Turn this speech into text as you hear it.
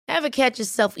Ever catch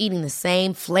yourself eating the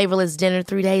same flavorless dinner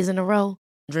 3 days in a row?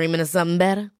 Dreaming of something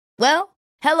better? Well,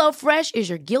 HelloFresh is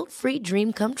your guilt-free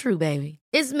dream come true, baby.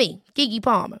 It's me, Keke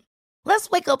Palmer. Let's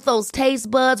wake up those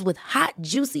taste buds with hot,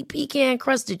 juicy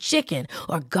pecan-crusted chicken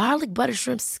or garlic butter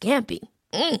shrimp scampi.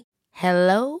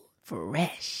 Hello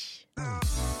Fresh.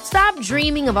 Stop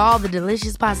dreaming of all the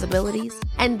delicious possibilities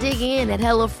and dig in at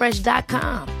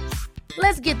HelloFresh.com.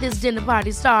 Let's get this dinner party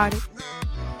started.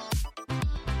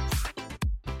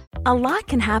 A lot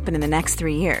can happen in the next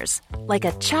 3 years. Like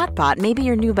a chatbot may be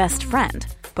your new best friend.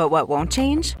 But what won't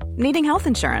change? Needing health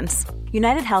insurance.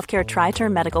 United Healthcare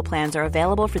Tri-Term Medical Plans are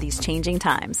available for these changing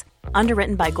times.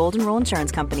 Underwritten by Golden Rule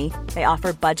Insurance Company, they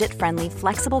offer budget-friendly,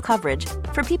 flexible coverage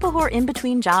for people who are in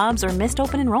between jobs or missed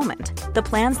open enrollment. The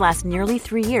plans last nearly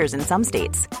 3 years in some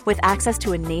states, with access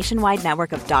to a nationwide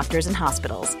network of doctors and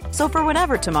hospitals. So for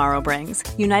whatever tomorrow brings,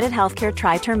 United Healthcare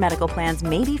Tri-Term Medical Plans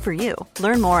may be for you.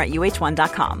 Learn more at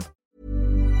uh1.com.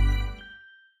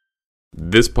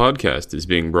 This podcast is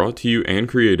being brought to you and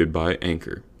created by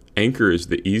Anchor. Anchor is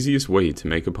the easiest way to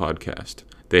make a podcast.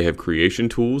 They have creation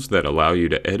tools that allow you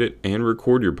to edit and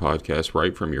record your podcast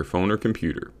right from your phone or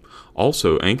computer.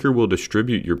 Also, Anchor will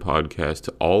distribute your podcast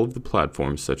to all of the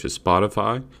platforms such as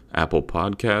Spotify, Apple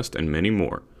Podcast, and many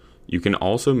more. You can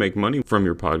also make money from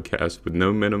your podcast with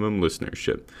no minimum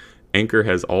listenership. Anchor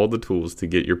has all the tools to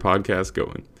get your podcast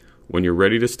going. When you're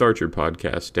ready to start your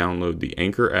podcast, download the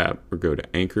Anchor app or go to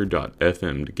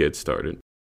anchor.fm to get started.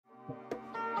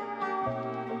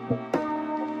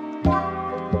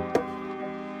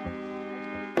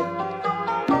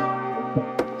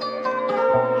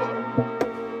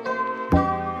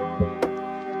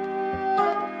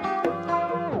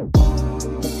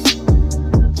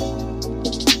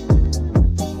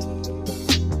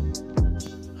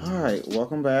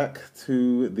 Welcome back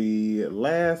to the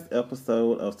last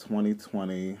episode of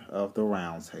 2020 of The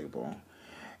Roundtable.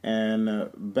 And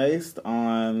based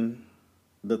on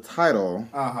the title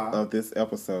of this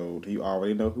episode, you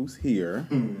already know who's here.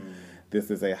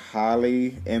 This is a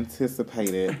highly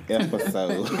anticipated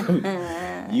episode.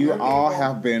 You all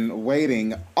have been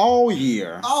waiting all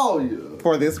year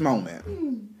for this moment.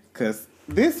 Because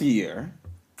this year...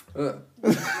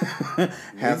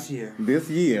 This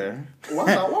year. Why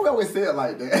we always say it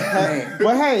like that?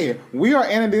 But hey, we are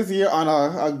ending this year on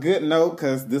a good note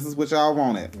because this is what y'all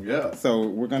wanted. Yeah. So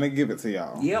we're gonna give it to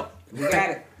y'all. Yep, we got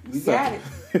it. We got it.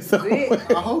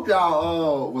 I hope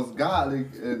y'all was godly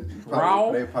and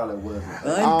raw. They probably wasn't.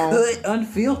 Uncut,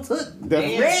 unfiltered.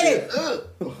 Ready.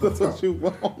 That's what you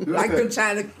want. Like them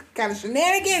China kind of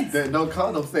shenanigans. That no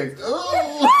condom sex.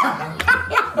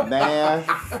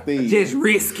 Nasty. Just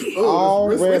risky.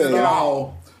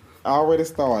 Already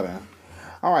starting.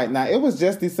 All right, now it was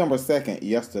just December 2nd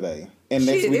yesterday. And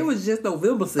next week, it was just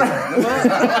November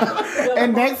 2nd.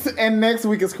 and next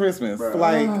week is Christmas. Bro.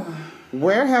 Like,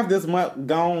 where have this month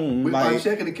gone? With my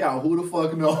checking account, who the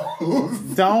fuck knows?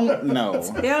 Don't know.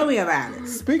 Tell me about it.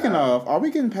 Speaking of, are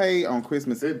we getting paid on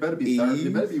Christmas Eve? It better be Thursday.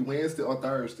 It better be Wednesday or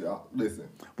Thursday. Listen.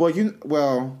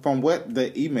 Well, from what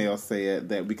the email said,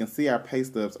 that we can see our pay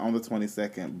stubs on the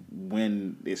 22nd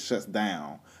when it shuts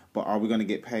down. But are we going to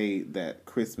get paid that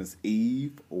Christmas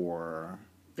Eve or?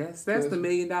 That's the $1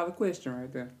 million question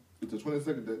right there. It's the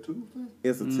 22nd, that Tuesday?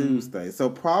 It's a Tuesday. So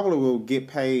probably we'll get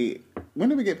paid. When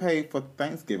did we get paid for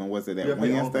Thanksgiving? Was it that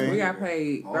Wednesday? We got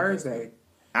paid Thursday.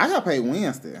 I got paid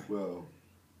Wednesday. Well,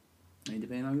 it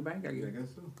depends on your bank, I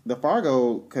guess. So. The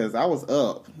Fargo, because I was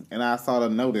up and I saw the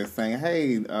notice saying,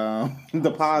 hey,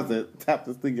 deposit, tap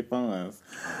to see your funds.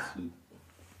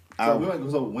 So we might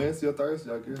go Wednesday or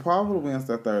Thursday, I guess. Probably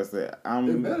Wednesday or Thursday.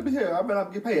 It better be here. I better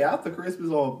get paid after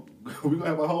Christmas or we're going to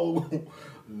have a whole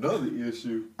another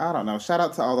issue. I don't know. Shout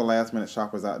out to all the last minute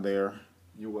shoppers out there.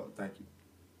 You're welcome. Thank you.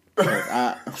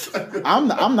 I'm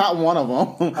not one of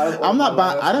them. I'm not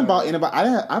buying. I didn't buy anybody.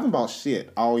 I haven't bought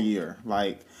shit all year.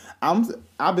 Like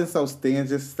I've been so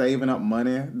stingy, saving up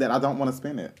money that I don't want to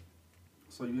spend it.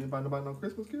 So you didn't buy nobody no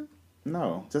Christmas gift?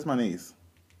 No, just my niece.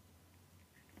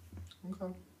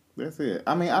 Okay. That's it.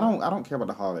 I mean, I don't care about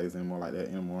the holidays anymore like that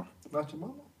anymore. Not your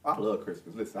mama. I love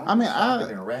Christmas. Listen, I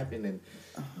and wrapping and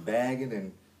bagging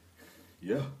and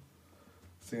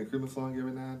sing a Christmas song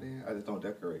every now and then. I just don't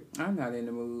decorate. I'm not in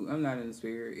the mood. I'm not in the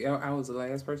spirit. I was the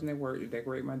last person at work to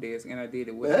decorate my desk, and I did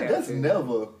it with That's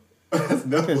never.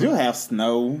 Because you have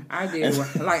snow. I did.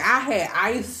 Like, I had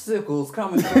icicles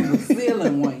coming from the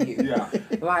ceiling one year. Yeah.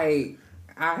 Like,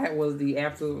 I was the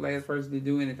absolute last person to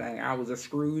do anything. I was a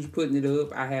Scrooge putting it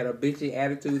up. I had a bitchy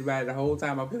attitude about it the whole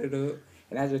time I put it up.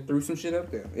 And I just threw some shit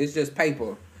up there. It's just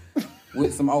paper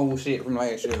with some old shit from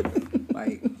last year.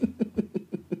 Like,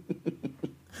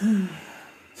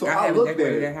 So I I haven't looked at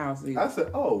decorated it. that house either. I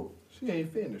said, "Oh, she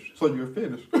ain't finished." So you're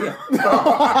finished. Yeah.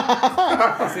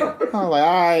 That's it. I was like,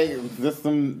 all right, just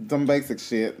some basic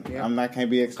shit. Yeah. Can't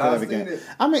be extravagant. I seen it.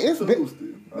 I mean, it's been, Tuesday.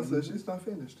 I said she's not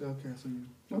finished. Okay, so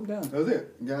I'm done. that's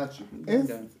it. Got you.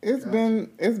 it's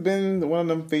been one of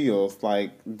them feels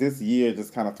like this year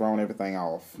just kind of thrown everything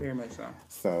off. Very much so.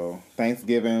 So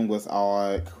Thanksgiving was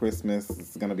odd. Christmas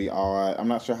is gonna be odd. I'm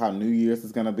not sure how New Year's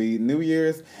is gonna be. New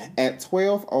Year's at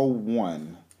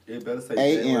 12:01. It better say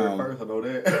A.M. January 1st. I know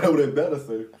that. I know what it better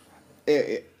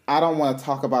say. I don't want to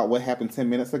talk about what happened 10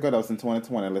 minutes ago. That was in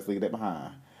 2020. Let's leave that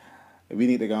behind. We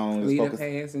need to go on and Leave focus.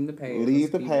 the past in the past.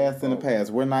 Leave the Let's keep past in the it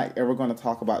past. We're not ever going to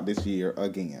talk about this year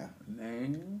again.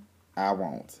 Man, I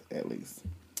won't, at least.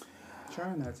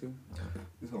 try not to.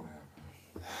 It's gonna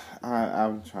happen.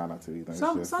 I'm trying not to either.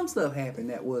 Some stuff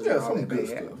happened that wasn't all some that good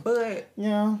bad, stuff. but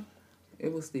Yeah.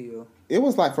 it was still. It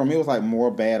was like, for me, it was like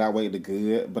more bad outweighed the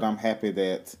good, but I'm happy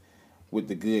that with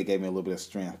the good gave me a little bit of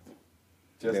strength.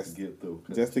 Just to get through.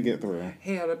 Just to get through.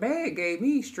 Hell, the bad gave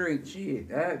me straight shit.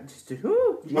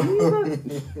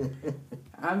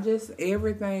 Jesus.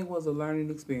 Everything was a learning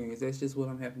experience. That's just what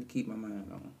I'm having to keep my mind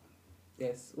on.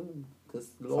 Because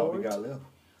That's all we Lord, got left.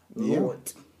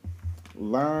 Lord.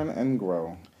 Learn and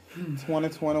grow.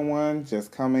 2021,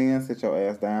 just come in, sit your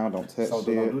ass down, don't touch So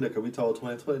shit. don't do that because we told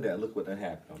 2020 that. Look what that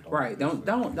happened. Right, don't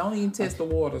even test the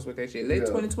waters with that shit. Let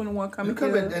 2021 come You in.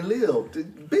 come in and live. Do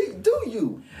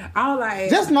you? All I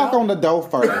ask, Just knock on the door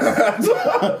first.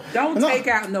 don't take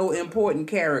out no important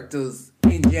characters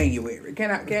in January. Can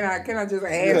I just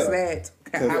ask that?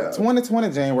 'Cause 2020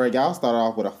 January, y'all started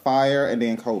off with a fire and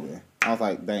then COVID. I was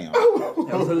like, damn.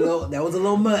 That was a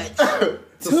little much.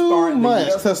 Too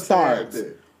much to start.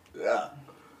 Yeah.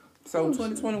 So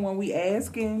 2021, we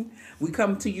asking, we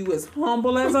come to you as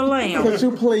humble as a lamb. Could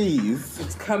you please?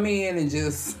 Just come in and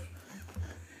just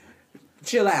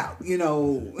chill out, you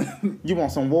know. You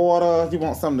want some water? You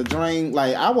want something to drink?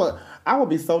 Like I would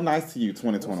be so nice to you,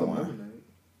 2021.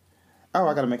 Oh,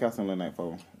 I gotta make out some lemonade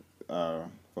before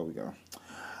we go.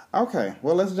 Okay,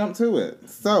 well let's jump to it.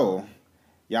 So,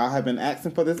 y'all have been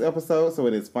asking for this episode, so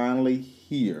it is finally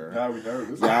here. Now we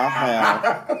nervous. Y'all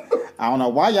have. I don't know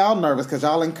why y'all nervous, because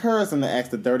y'all encourage them to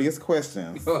ask the dirtiest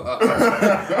questions. So,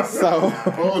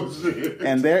 Oh shit.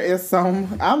 and there is some,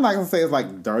 I'm not going to say it's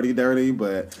like dirty,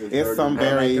 but it's some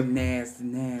very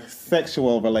nasty.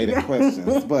 sexual related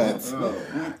questions. But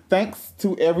thanks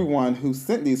to everyone who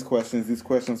sent these questions. These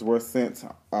questions were sent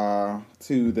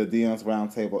to the Dion's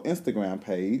Roundtable Instagram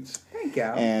page. Thank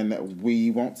y'all. And we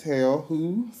won't tell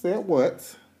who said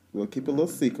what. We'll keep it a little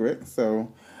secret.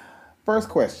 So, first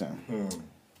question.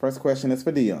 First question is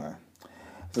for Dion.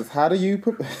 It says, how do you...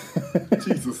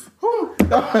 Jesus.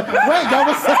 Wait, y'all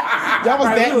was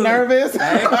that nervous?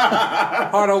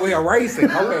 Heart over here racing.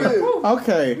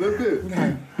 Okay.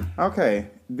 Okay.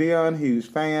 Dion, huge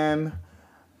fan.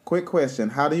 Quick question.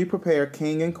 How do you prepare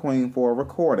King and Queen for a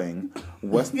recording?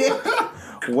 What's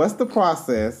the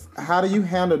process? How do you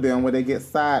handle them when they get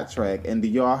sidetracked? And do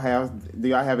y'all have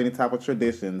any type of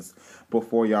traditions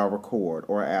before y'all record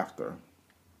or after?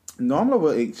 Normally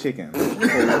we'll eat chicken. That's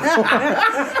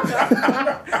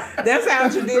our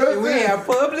tradition. We have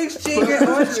Publix chicken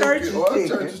or church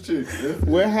chicken.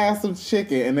 We'll have some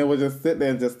chicken and then we'll just sit there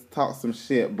and just talk some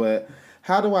shit. But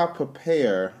how do I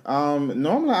prepare?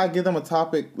 Normally I give them a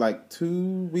topic like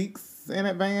 2 weeks in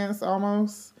advance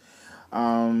almost.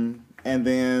 And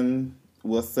then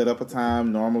we'll set up a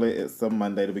time. Normally it's a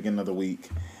Monday, the beginning of the week.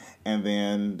 And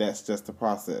then that's just the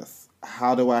process.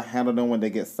 How do I handle them when they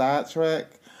get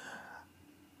sidetracked?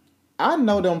 I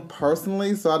know them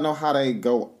personally, so I know how they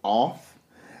go off.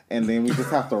 And then we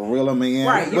just have to reel them in.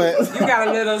 Right, you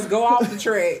gotta let us go off the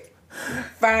track,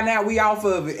 find out we off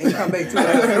of it, and come back to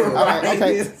it. All right,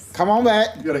 okay, come on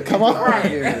back. You gotta come on.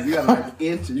 Right. Yeah, you gotta like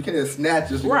inch it. You can't just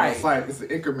snatch it. Right. It's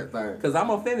an increment thing. Because I'm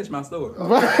gonna finish my story. You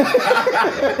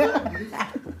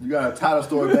gotta tie the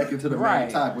story back into the Right.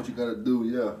 main type. What you gotta do,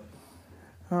 yeah.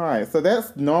 All right, so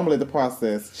that's normally the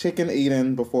process. Chicken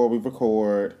eating before we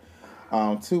record.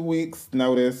 2 weeks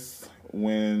notice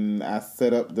when I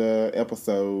set up the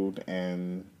episode,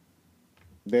 and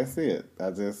that's it.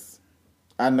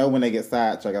 I know when they get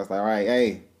sidetracked, I was like, all right,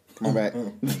 hey, come on back.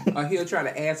 Or he'll try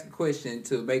to ask a question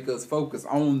to make us focus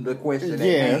on the question.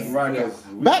 Yes. Right. Yeah.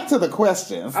 Back to the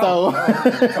question. So,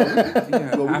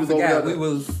 Yeah, So we I was forgot over we there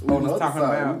was on the on us other talking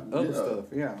side. about other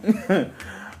Yeah. stuff. Yeah.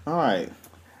 all right.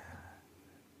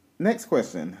 Next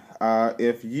question.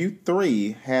 If you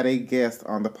three had a guest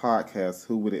on the podcast,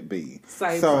 who would it be?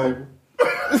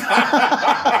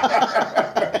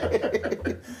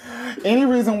 Any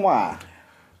reason why?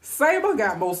 Sabre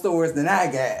got more stories than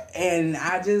I got, and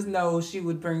I just know she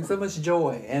would bring so much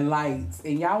joy and lights,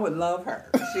 and y'all would love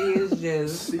her. She is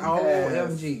just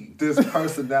OMG. This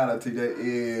personality that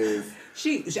is.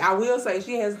 I will say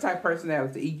she has the type of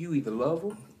personality you either love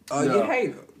her or you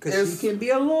hate her. Because she can be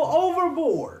a little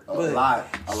overboard. A lot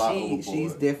overboard.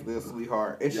 She's definitely a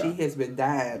sweetheart. And she has been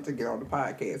dying to get on the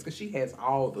podcast because she has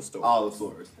all the stories. All the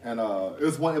stories. And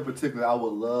there's one in particular I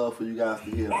would love for you guys to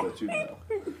hear, but you know.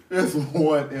 There's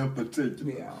one in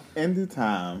particular. Yeah. In due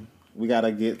time, we got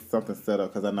to get something set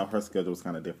up because I know her schedule is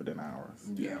kind of different than ours.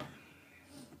 Yeah.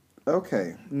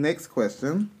 Okay, next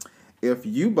question. If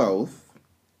you both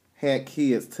had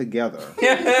kids together,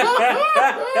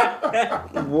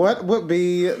 what would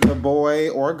be the boy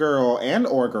or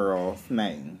girl's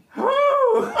name?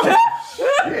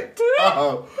 Shit.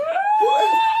 Who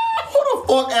the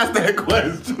fuck asked that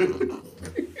question?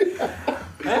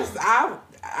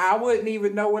 I wouldn't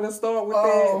even know where to start with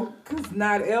that. Because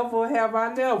not ever have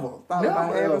I never thought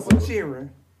about having some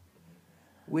children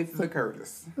with the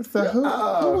Curtis. So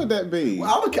who would that be?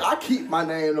 Well, I keep my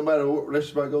name no matter what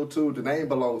relationship I go to. The name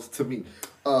belongs to me.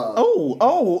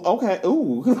 Okay.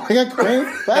 Ooh, I got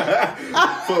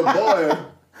For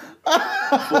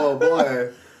a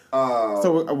boy.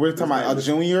 So we're talking about a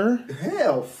junior?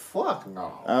 Hell, fuck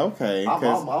no. Okay. I'm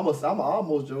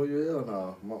almost junior.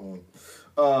 Hell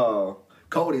no.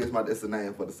 Cody is the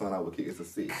name for the son I would kick. It's a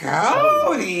C.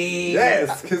 Cody.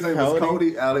 Yes, his name is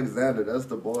Cody Alexander. That's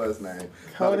the boy's name.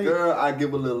 Cody. The girl, I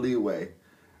give a little leeway.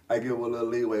 For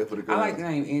the girl. I like the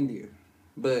name India,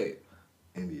 but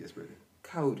India is pretty.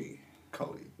 Cody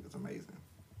is amazing.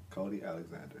 Cody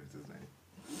Alexander is his name.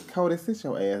 Cody, sit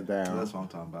your ass down. So that's what I'm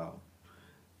talking about.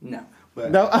 no.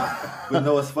 But No. but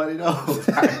no, it's funny though. I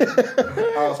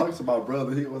was talking to my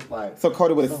brother. He was like, So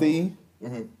Cody with a C?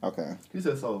 Mm-hmm. Okay. He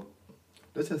said, so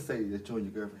let's just say that you and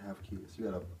your girlfriend have kids. You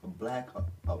got a black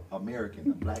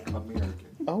American.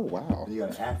 Oh, wow. And you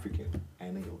got an African,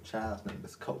 and then your child's name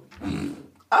is Cody.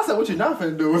 I said, what you not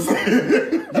finna do?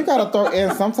 You gotta throw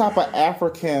in some type of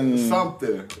African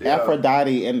something.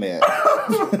 Aphrodite in there.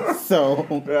 So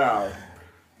Yeah.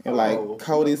 like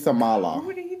Cody Samala.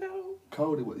 What do you know?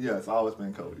 Cody, it's always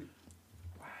been Cody.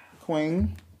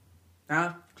 Queen.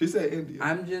 Huh? She said India.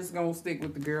 I'm just gonna stick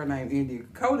with the girl named India.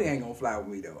 Cody ain't gonna fly with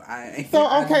me though.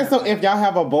 So if y'all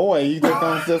have a boy, you just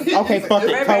gonna fuck it,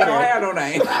 Maybe Cody. I don't have no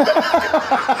name.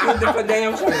 For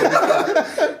damn sure.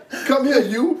 Come here,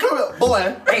 you. Come here,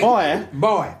 boy.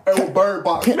 Boy. Hey, bird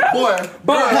box. Boy.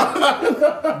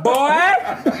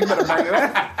 You better bring it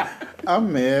up. I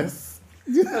miss.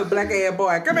 Black ass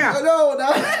boy. Come here. No.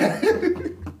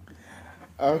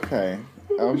 Okay.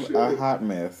 A hot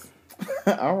mess.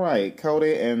 All right,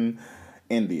 Cody and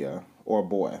India or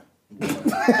boy.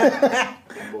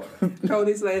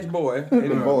 Cody / boy.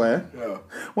 Boy. Yeah.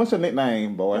 What's your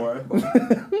nickname, boy?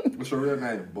 What's your real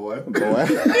name, boy? Boy.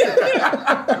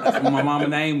 That's what my mama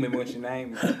named me when she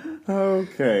named me.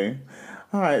 Okay.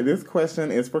 All right, this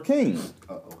question is for King.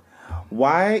 Uh-oh.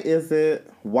 Why is it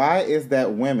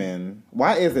that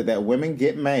women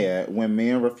get mad when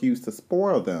men refuse to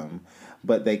spoil them,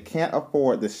 but they can't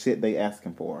afford the shit they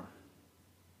asking for?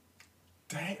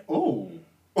 Dang. Ooh.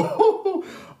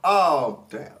 Oh,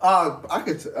 damn. I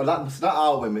could a lot. It's not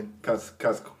all women, cause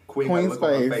Queen's look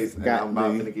on her face, and I'm not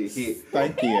gonna get hit.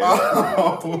 Thank you.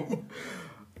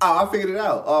 I figured it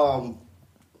out.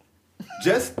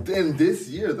 Just in this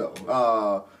year,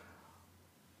 though,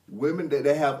 women that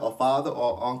they have a father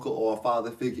or uncle or a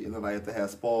father figure in their life that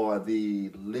has spoiled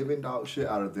the living dog shit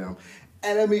out of them,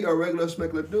 and I mean a regular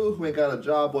smuggler dude who ain't got a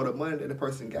job or the money that the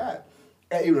person got.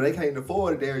 And even though they can't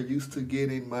afford it, they're used to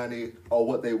getting money or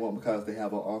what they want because they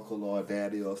have an uncle or a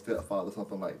daddy or a stepfather,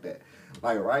 something like that.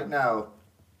 Like right now,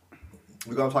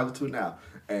 we're gonna talk to now,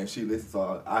 and she listens.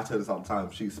 I tell this all the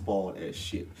time. She's spoiled as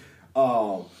shit,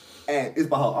 and it's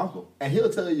by her uncle, and he'll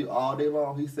tell you all day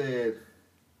long.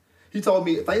 He told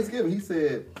me at Thanksgiving. He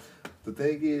said the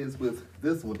thing is with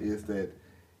this one is that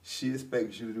she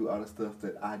expects you to do all the stuff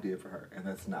that I did for her, and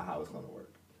that's not how it's gonna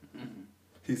work. Mm-hmm.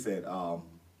 He said.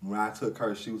 When I took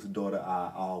her, she was the daughter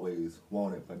I always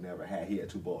wanted but never had. He had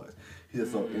 2 boys. He said,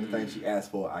 so anything she asked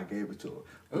for, I gave it to her.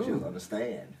 But she doesn't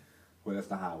understand. Well, that's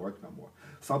not how it works no more.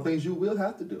 Some things you will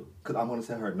have to do, because I'm going to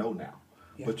tell her no now.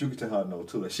 Yeah. But you can tell her no,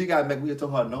 too. Like, she got mad. We had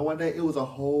told her no one day. It was a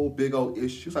whole big old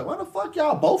issue. She was like, why the fuck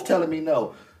y'all both telling me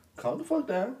no? Calm the fuck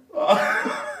down.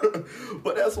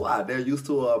 But that's why. They're used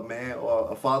to a man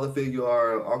or a father figure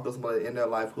or an uncle, somebody in their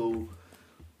life who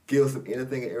gives them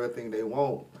anything and everything they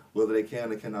want, whether they can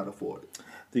or cannot afford it.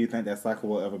 Do you think that cycle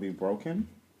will ever be broken?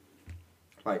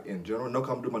 Like, in general? No,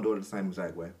 come do my daughter the same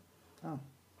exact way. Oh.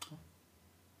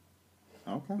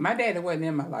 Okay. My daddy wasn't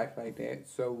in my life like that,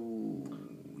 so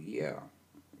yeah,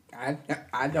 I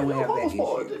don't have that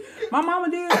issue. My mama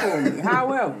did for me.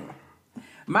 However,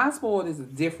 my spoiled is a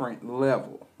different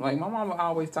level. Like, my mama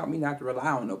always taught me not to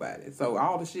rely on nobody. So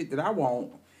all the shit that I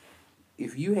want,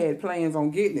 if you had plans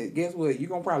on getting it, guess what? You're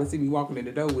going to probably see me walking in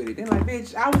the door with it. Then like,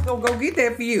 bitch, I was going to go get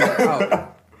that for you.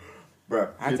 Oh,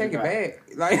 Bruh, I take it back.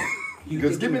 Like,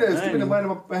 just give me the money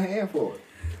in my hand for it.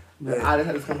 But I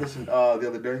had this conversation the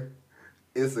other day.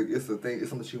 It's a thing. It's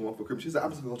something she wants for Christmas. She said, "I'm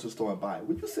just gonna go to the store and buy it.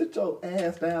 Would you sit your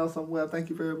ass down somewhere? Thank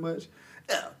you very much."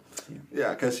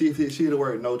 Yeah, because she the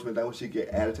word no to me. That when she get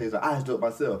agitated, I just do it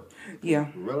myself. Yeah.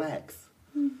 Relax.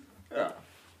 Yeah.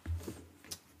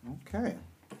 Okay.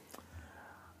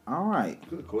 All right.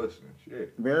 Good question.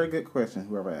 Shit. Very good question,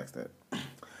 whoever asked that.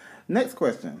 Next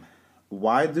question.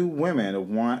 Why do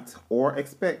women want or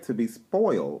expect to be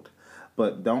spoiled,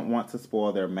 but don't want to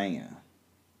spoil their man?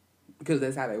 Because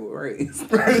that's how they were raised.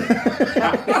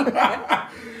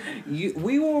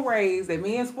 We were raised that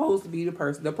men's supposed to be the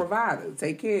person, the provider,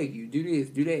 take care of you, do this,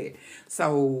 do that.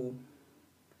 So,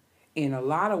 in a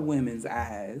lot of women's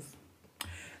eyes,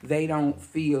 they don't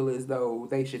feel as though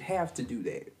they should have to do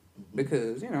that.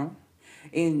 Because,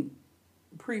 in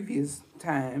previous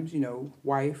times,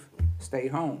 wife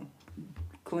stayed home,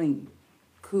 clean,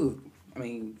 cook. I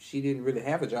mean, she didn't really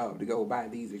have a job to go buy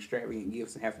these extravagant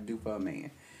gifts and have to do for a man.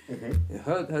 Mm-hmm.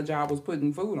 Her job was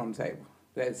putting food on the table.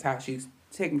 That's how she's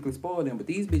technically spoiled them. But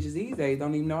these bitches these days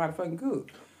don't even know how to fucking cook.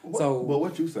 Well,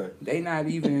 what you say? They not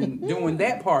even doing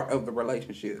that part of the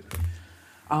relationship.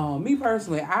 Me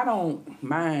personally, I don't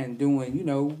mind doing,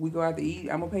 we go out to eat.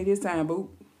 I'm going to pay this time, boo.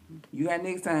 You got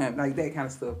next time. Like that kind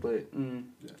of stuff. But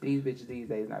these bitches these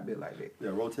days not built like that. Yeah,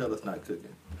 Rotel is not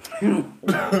cooking.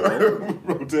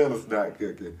 Rotel is not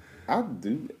cooking. I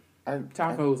do.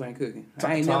 Tacos ain't cooking.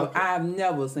 I've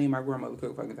never seen my grandmother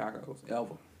cook fucking tacos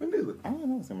ever. Me neither. I ain't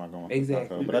never seen my grandma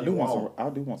Exactly. tacos, but I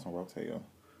do want some Rotel.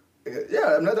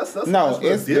 Yeah, that's no.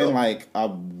 It's been like a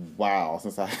while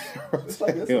since I. It's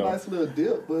a nice little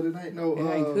dip, but it ain't no. It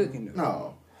ain't cooking though.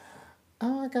 No.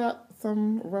 Oh, I got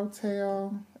some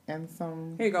Rotel and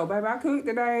some. Here you go, baby. I cooked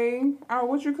today. Oh,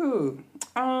 what you cook?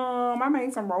 I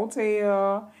made some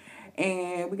Rotel.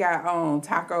 And we got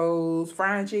tacos.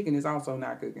 Frying chicken is also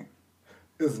not cooking.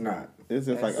 It's not. It's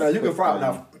just like you can fry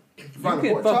now. You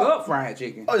can fuck up fried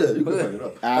chicken. Oh yeah, you can fuck it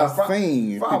up. I've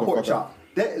seen fried pork chop.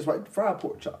 That is right. Fried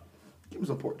pork chop. Give me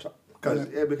some pork chop. Because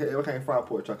everybody can't fry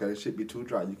pork chop. Because it should be too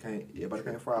dry. Everybody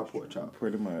can't fry pork chop.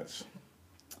 Pretty much.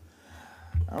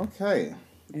 Okay.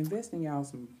 Invest in y'all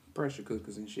some pressure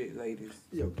cookers and shit, ladies.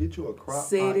 Yo, get you a crock pot.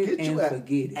 Set it and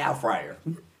forget it. Air fryer.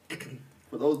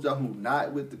 For those of y'all who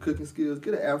not with the cooking skills,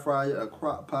 get an air fryer, a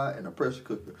crock pot, and a pressure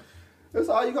cooker. That's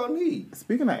all you gonna need.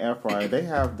 Speaking of air fryer, they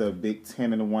have the big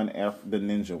 10-in-1 the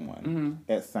Ninja one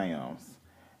at Sam's,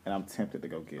 and I'm tempted to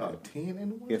go get it.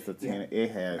 10-in-1? It's a 10. Yeah.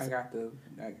 It has. I got the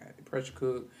pressure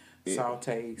cook,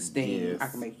 saute, steam. Yes. I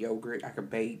can make yogurt. I can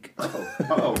bake.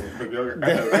 Yogurt.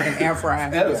 And air fry.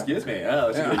 Excuse me.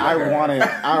 I want it.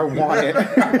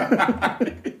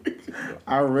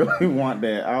 I really want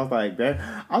that. I was like that.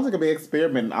 I was gonna be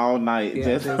experimenting all night.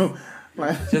 Yeah,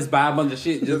 just buy a bunch of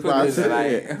shit. Just put this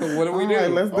like, what do we do?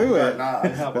 Let's do it.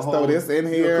 Let's throw this in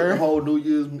here. Put the whole New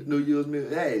Year's meal.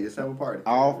 Hey, let's have a party.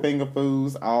 All finger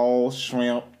foods, all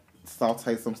shrimp,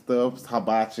 saute some stuff,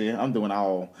 hibachi. I'm doing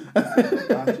all.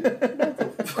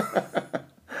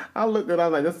 I looked at it, I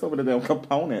was like, there's so many damn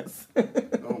components.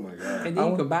 Oh my God. And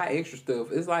then you can buy extra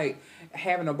stuff. It's like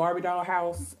having a Barbie doll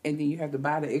house and then you have to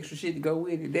buy the extra shit to go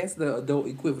with it. That's the adult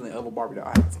equivalent of a Barbie doll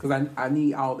house. Because I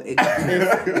need all the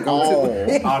extra to go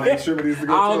to. All the extremities to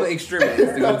go to. All the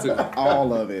extremities to go to.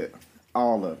 All of it.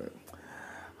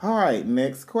 All right,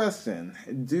 next question.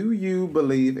 Do you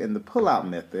believe in the pull-out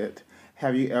method?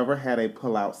 Have you ever had a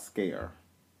pull-out scare?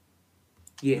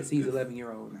 Yes, he's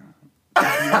 11-year-old now.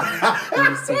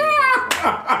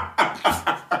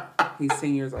 He's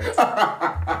 10 years old.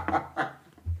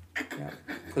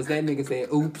 Because that nigga said,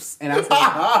 oops. And I said,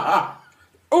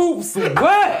 oops,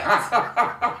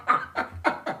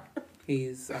 what?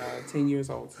 He's 10 years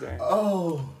old today.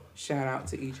 Oh. Shout out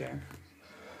to EJ.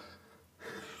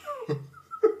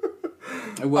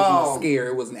 It wasn't a scare.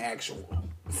 It was an actual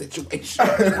situation.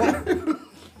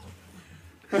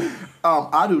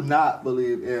 I do not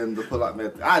believe in the pull-out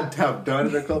method. I have done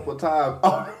it a couple of times.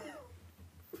 Oh,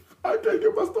 I can't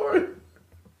get my story.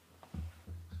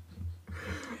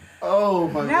 Oh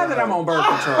my God! Now that I'm on birth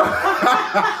control,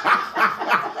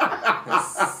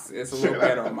 it's a little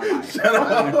better on my life. Shut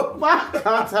up! My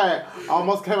contact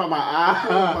almost came out my eye.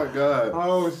 Oh my God!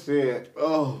 Oh shit!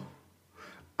 Oh,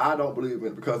 I don't believe in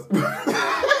it because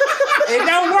It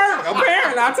don't work.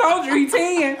 Apparently, I told you he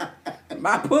 10.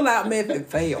 My pull-out method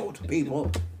failed,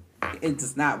 people. It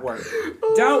does not work.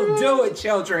 Don't do it,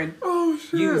 children. Oh,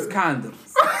 shit. Use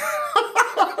condoms.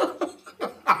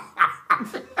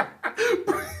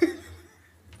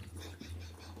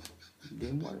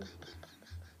 Didn't work.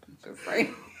 Just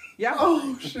saying. Yeah.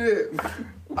 Oh, shit.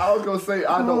 I was going to say,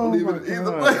 I don't believe it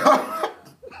either.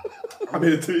 I'm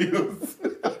into you.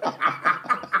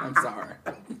 I'm sorry.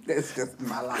 That's just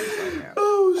my life right now.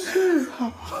 Oh, shit.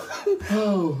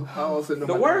 Oh, I was sitting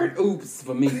The word oops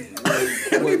for me was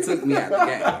what took me out of the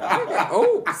game.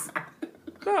 Oops.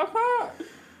 The fuck?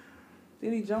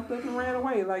 Then he jumped up and ran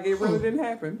away like it really didn't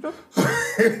happen. Oh,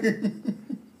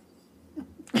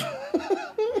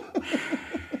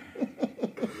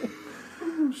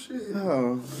 shit.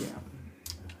 Oh, Yeah.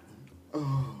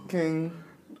 Oh. King.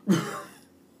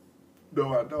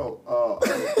 No, I don't. I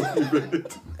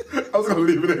was going to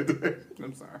leave it at that.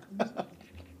 I'm sorry.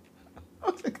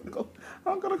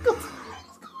 I'm gonna go.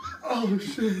 Oh,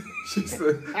 shit. She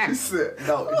said,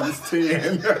 no, it's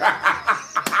 10.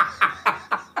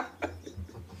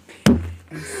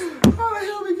 How the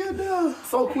hell we get down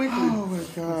so quickly? Oh my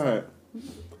God.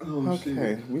 Oh, Okay,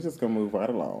 shit. we just gonna move right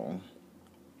along.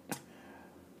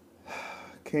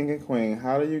 King and Queen,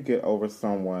 how do you get over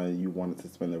someone you wanted to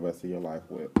spend the rest of your life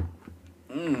with?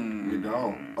 You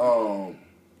don't.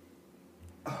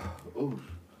 Ooh.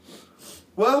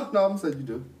 Well, no, I'm gonna say you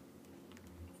do.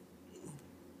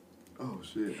 Oh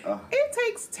shit. It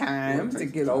takes time It to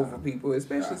takes get time. over people,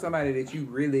 especially somebody that you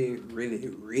really, really,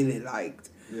 really liked.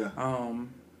 Yeah.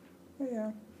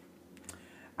 Yeah.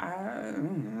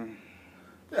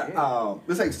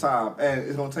 This takes time, and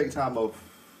it's gonna take time of.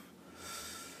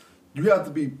 You have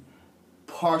to be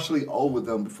partially over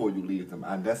them before you leave them,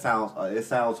 and that sounds. It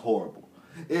sounds horrible.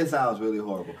 It sounds really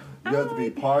horrible. You have to be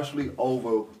partially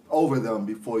over them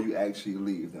before you actually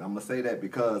leave them. I'm gonna say that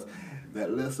because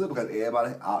because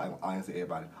everybody, I ain't say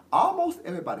everybody, almost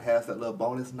everybody has that little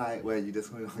bonus night where you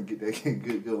just gonna get that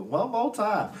good one more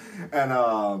time,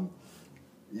 and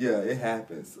yeah, it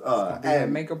happens.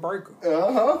 And make a breaker.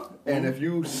 And if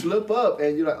you slip up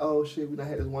and you're like, oh shit, we done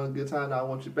had this one good time, now I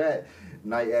want you back.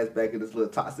 Now your ass back in this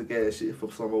little toxic ass shit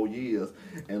for some old years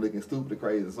and looking stupid and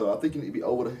crazy. So I think you need to be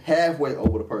halfway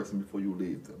over the person before you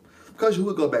leave them. Because you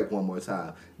will go back one more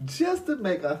time. Just to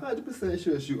make 100%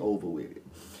 sure that you over with it.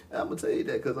 And I'm going to tell you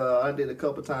that because I did a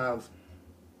couple times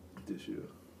this year.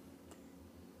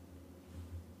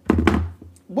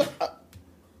 What?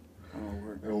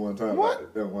 And one time. What?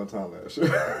 And one time last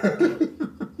year.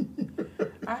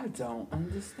 I don't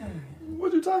understand.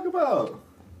 What you talking about?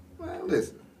 Man,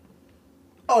 listen.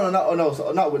 Oh no!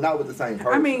 So not with the same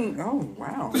person. I mean, oh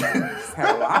wow,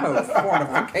 had a lot of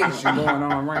fortification going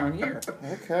on around here.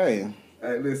 Okay.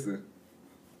 Hey, listen.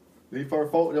 Them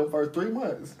first 3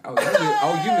 months. Oh,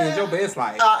 you lived your best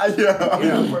life.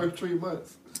 Yeah. First 3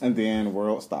 months. And then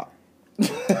world stop.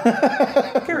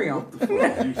 Carry on.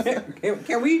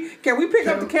 Can we pick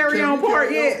up the carry on part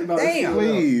yet? No, Damn.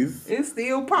 Please. It's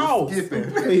still paused.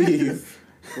 Skipping.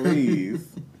 Please.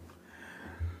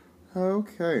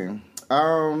 Okay.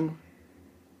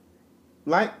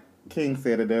 Like King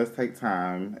said, it does take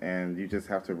time, and you just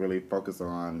have to really focus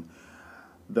on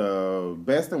the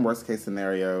best and worst case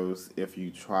scenarios if you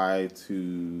try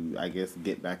to, I guess,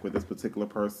 get back with this particular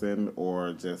person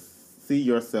or just see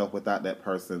yourself without that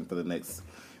person for the next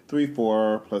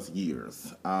 3-4+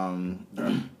 years.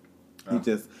 You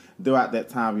just, throughout that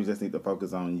time, you just need to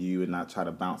focus on you and not try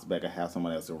to bounce back and have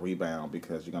someone else to rebound,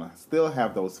 because you're going to still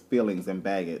have those feelings and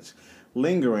baggage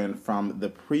lingering from the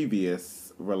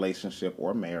previous relationship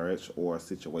or marriage or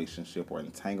situationship or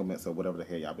entanglements or whatever the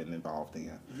hell y'all been involved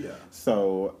in. Yeah.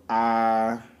 So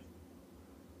I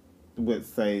would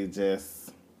say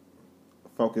just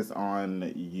focus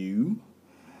on you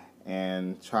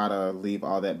and try to leave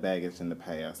all that baggage in the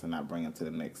past and not bring it to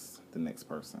the next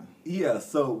person. Yeah,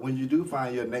 so when you do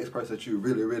find your next person that you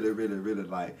really, really, really, really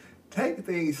like, take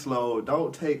things slow.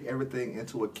 Don't take everything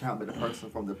into account that the person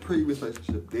from the previous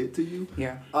relationship did to you.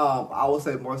 Yeah. I would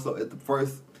say more so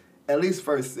at least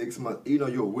first 6 months,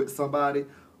 you're with somebody,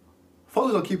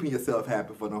 focus on keeping yourself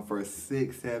happy for the first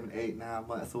 6, 7, 8, 9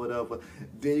 months or whatever.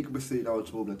 Then you can proceed on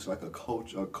to move into like a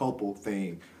couple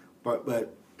thing. But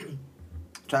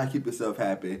try to keep yourself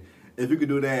happy. If you can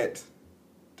do that,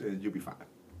 then you'll be fine.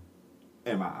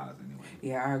 In my eyes, anyway.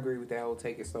 Yeah, I agree with that whole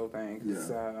take it slow thing. 'Cause,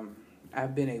 Yeah.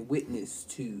 I've been a witness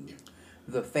to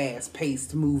the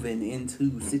fast-paced moving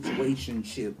into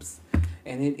situationships,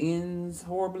 and it ends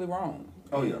horribly wrong.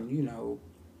 Oh, yeah.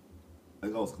 And,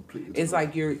 It goes completely. It's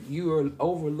like you're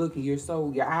overlooking. Your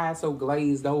eyes so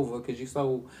glazed over because you're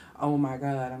so, oh my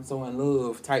God, I'm so in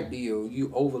love type deal.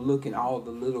 You overlooking all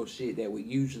the little shit that would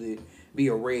usually be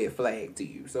a red flag to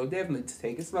you. So definitely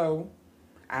take it slow,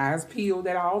 eyes peeled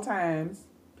at all times,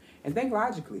 and think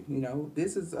logically. You know,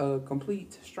 this is a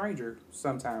complete stranger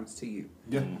sometimes to you.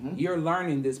 Yeah. Mm-hmm. You're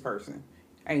learning this person.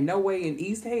 Ain't no way in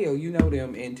East hell you know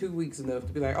them in 2 weeks enough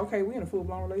to be like, okay, we're in a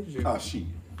full-blown relationship. Oh, shit.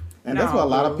 And that's what a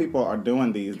lot of people are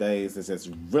doing these days, is just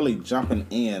really jumping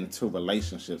into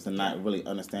relationships and not really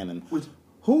understanding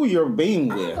who you're being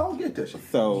with. I don't get that shit.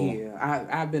 So yeah,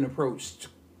 I've been approached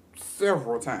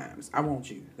several times. I want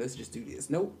you. Let's just do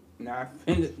this. Nope. Nope.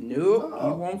 You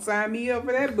won't sign me up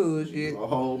for that bullshit. A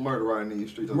whole murder right in these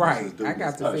streets. Right. I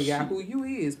got to figure out who you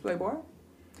is, playboy.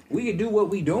 We can do what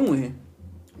we doing,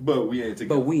 but we ain't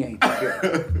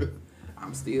together.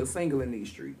 I'm still single in these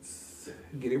streets.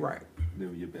 Get it right.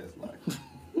 Live your best life.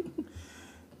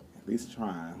 at least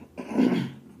try.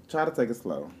 Try to take it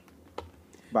slow.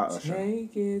 By Usher.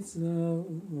 Take it slow.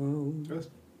 It's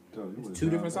two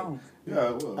different songs. Yeah,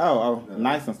 it was. Oh,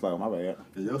 nice and slow. My bad.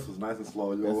 Yours was nice and slow.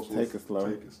 Let's Yours was take it slow.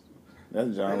 Take it.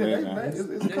 That's John Legend.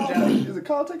 Is it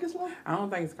called Take It Slow? I don't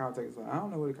think it's called Take It Slow. I don't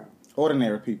know what it's called.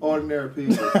 Ordinary people. Ordinary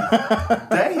people.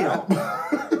 Damn.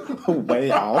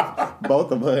 Way off.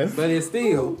 Both of us. But it's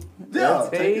still. Yeah,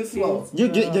 take it slow. You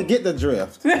get the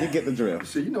drift. You get the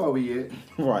drift. Shit, you know where we at.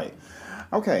 Right.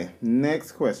 Okay,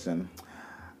 next question.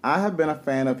 I have been a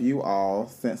fan of you all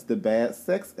since the bad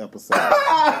sex episode.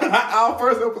 Our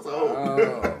first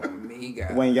episode. Oh, me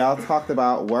God. When y'all talked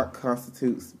about what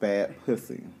constitutes bad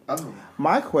pussy. Oh.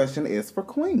 My question is for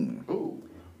Queen. Ooh.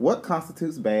 What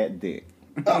constitutes bad dick?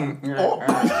 I'm glad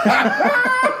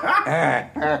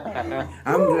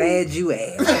you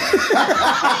asked.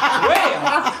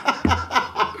 Well,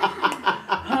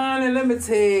 honey, let me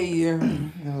tell you.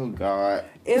 Oh, God.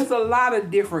 It's a lot of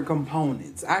different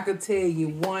components. I could tell you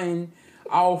one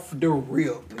off the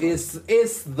rip.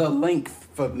 It's the length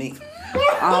for me.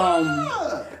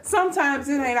 Sometimes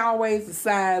it ain't always the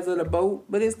size of the boat,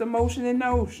 but it's the motion in the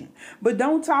ocean. But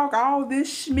don't talk all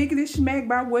this schmickety schmack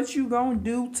about what you gonna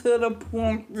do to the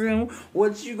point.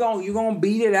 What you gonna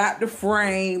beat it out the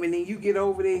frame, and then you get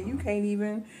over there, you can't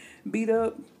even beat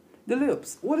up the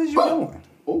lips. What is you doing?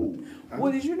 Ooh.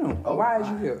 What is you doing? Why is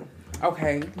you here?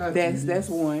 Okay, that's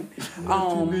one.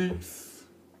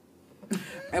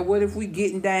 And what if we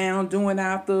getting down, doing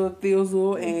our thug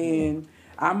thizzle, and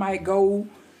I might go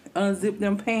unzip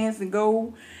them pants and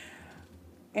go,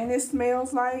 and it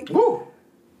smells like. Woo.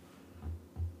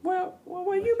 Well,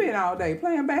 where you been all day?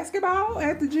 Playing basketball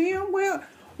at the gym? Well,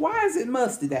 why is it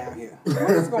musty down here? What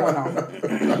is going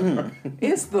on?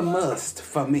 It's the must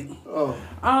for me.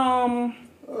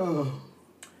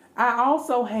 I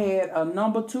also had a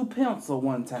number 2 pencil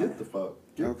one time. Get the fuck.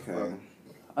 Okay.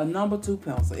 A number 2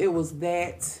 pencil. It was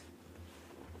that.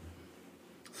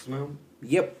 Slim?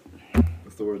 Yep.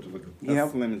 That's the word you're looking for.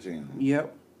 That's Slim Jim.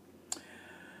 Yep.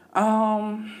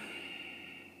 Yeah,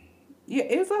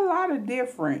 it's a lot of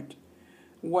different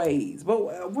ways. But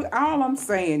all I'm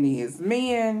saying is,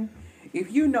 men, if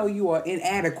you know you are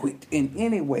inadequate in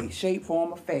any way, shape,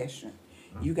 form, or fashion,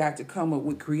 you got to come up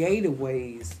with creative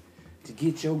ways to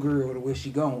get your girl to where she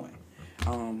going.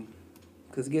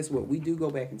 Because guess what? We do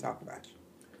go back and talk about you.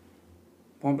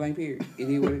 Point blank period. It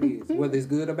is what it is. Whether it's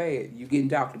good or bad, you getting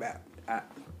talked about.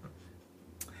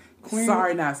 Queen,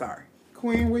 sorry, not sorry.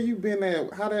 Queen, where you been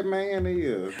at? How that man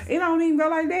is? It don't even go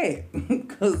like that.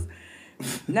 Because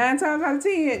 9 times out of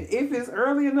 10, if it's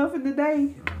early enough in the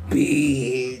day,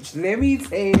 bitch, let me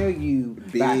tell you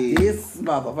about this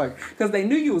motherfucker. Because they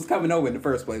knew you was coming over in the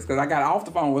first place. Because I got off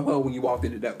the phone with her when you walked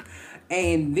in the door.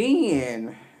 And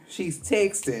then she's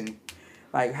texting,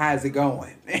 like, how's it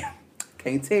going?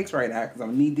 Can't text right now because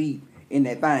I'm knee deep in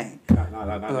that thing. But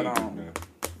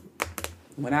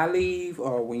when I leave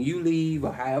or when you leave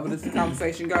or however this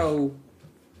conversation goes,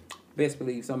 best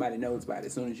believe somebody knows about it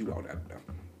as soon as you walk out the door.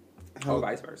 Or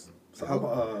vice versa.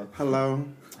 So, hello,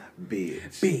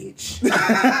 bitch. Bitch.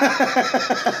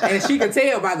 And she can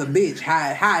tell by the bitch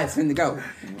how it's finna go.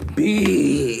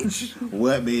 Bitch.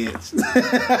 What bitch?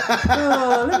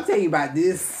 Let me tell you about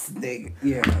this nigga.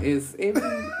 Yeah, it's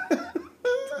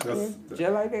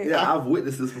just like that. Yeah, I've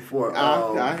witnessed this before.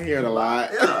 I hear it a lot.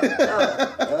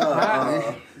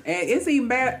 And it's even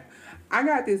bad. I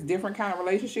got this different kind of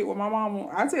relationship with my mama.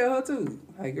 I tell her too.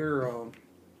 Like, girl,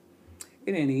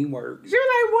 it didn't even work. She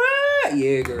was like, what?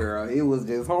 Yeah, girl, it was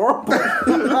just horrible.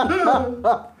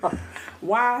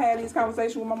 Why I had this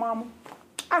conversation with my mama?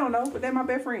 I don't know, but they're my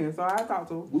best friends, so I talk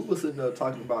to them. We were sitting there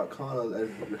talking about condoms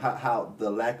and how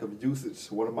the lack of usage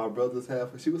one of my brothers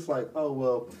have. And she was like, "Oh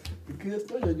well, the kids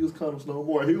don't use condoms no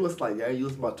more." He was like, "Yeah, I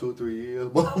used about 2 or 3 years."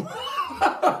 I'm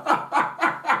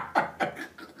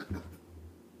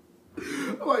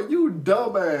like, "You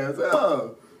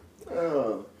dumbass."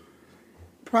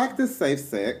 Practice safe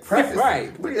sex.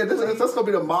 Right. Yeah, that's gonna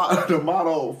be the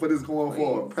motto for this going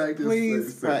forward. Practice Please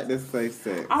safe sex. practice safe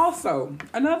sex. Also,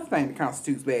 another thing that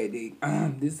constitutes bad dick.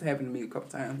 This happened to me a couple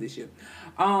times this year.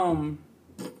 I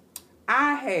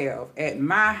have at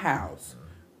my house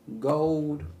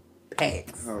gold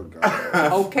packs. Oh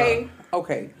God. Okay.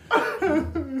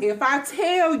 If I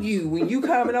tell you when you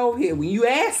coming over here, when you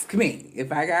ask me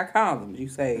if I got condoms, you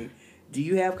say, "Do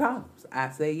you have condoms?" I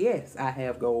say, "Yes, I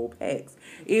have gold packs."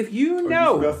 If you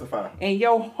know in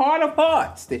your heart of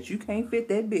hearts that you can't fit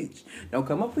that bitch, don't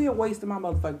come up here wasting my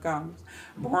motherfucking condoms.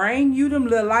 Bring you them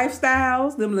little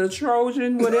lifestyles, them little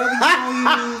Trojan, whatever you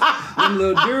gonna use, them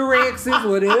little Durexes,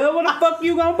 whatever the fuck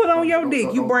you gonna put on your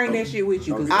dick. You bring that shit with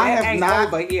you, because that ain't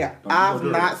over here. I've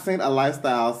not seen a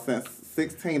lifestyle since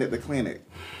 16 at the clinic.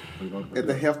 At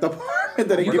the health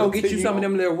department. You go get you some of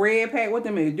them little red pack with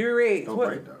them and Durex.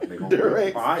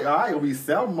 Durex. I ain't gonna be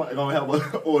selling. Gonna have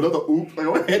another oops.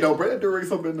 Don't bring that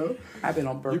Durex up in there. I've been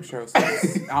on birth control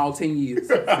since all 10 years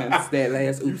since that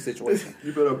last oops situation.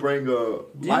 You better bring a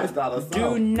lifestyle or something.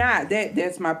 Do not.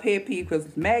 That's my pet peeve,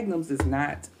 because Magnums is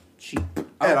not cheap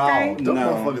At all. Okay? Those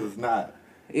motherfuckers is not.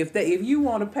 If you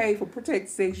want to pay for protected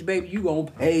sex, baby, you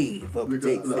gonna pay for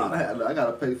protected sex. I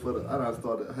gotta pay for the. I had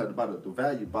to buy the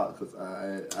value box because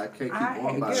I can't keep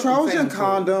on buying. Trojan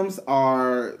condoms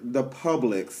are the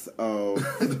Publix of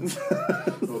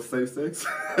safe sex.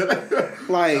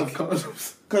 like,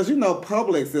 because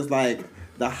Publix is like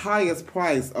the highest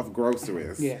price of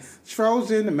groceries. Yes.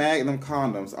 Trojan Magnum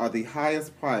condoms are the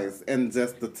highest price and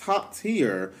just the top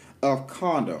tier of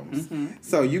condoms. Mm-hmm.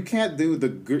 So you can't do the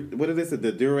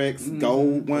Durex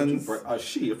gold ones.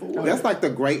 That's like the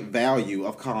great value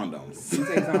of condoms.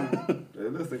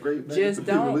 That's the great value. Just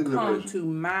don't come to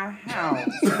my house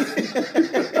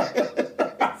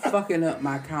fucking up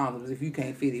my condoms if you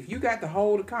can't fit it. If you got to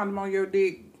hold a condom on your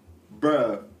dick,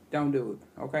 bruh, don't do it.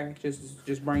 Okay,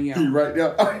 just bring your own. Right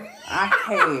now. I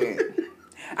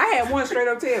had one straight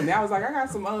up tell me. I was like, I got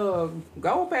some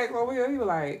gold packs over here. He was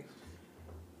like,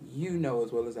 "You know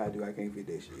as well as I do, I can't fit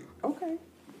that shit." Okay,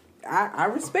 I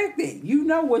respect that. You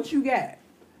know what you got.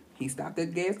 He stopped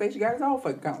at the gas station, got his own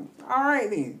fucking condom. All right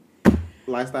then.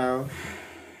 Lifestyle.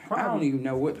 I don't even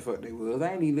know what the fuck they was.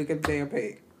 I ain't even look at the damn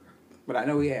pack, but I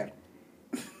know he had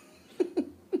them.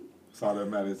 That's all that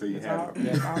matters. So you have them.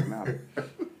 That's all that matters.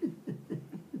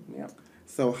 Yep.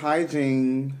 So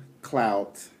hygiene,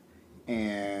 clout,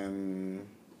 and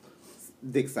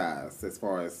dick size, as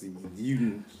far as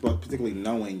you, but particularly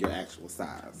knowing your actual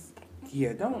size.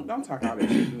 Yeah, don't talk all that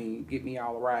shit to me. Get me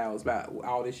all aroused about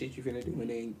all this shit you finna do, and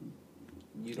then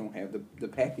you don't have the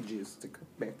packages to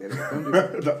back that up. Don't do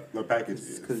that. the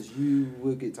packages. Because you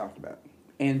will get talked about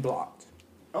and blocked.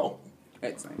 Oh.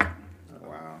 At the same time.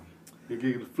 Wow. You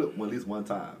get flipped at least one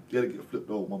time. You gotta get flipped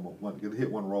over one more. You gotta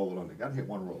hit one roll on it. Gotta hit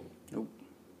one roll. Nope.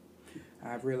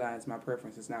 I've realized my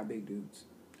preference is not big dudes.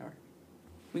 All right.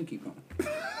 We can keep going.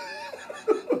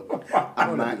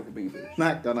 I'm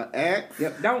not gonna ask.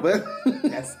 Yep, don't. But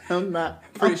I'm not.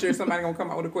 Pretty sure somebody gonna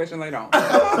come out with a question later on.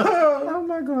 I'm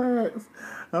not gonna ask.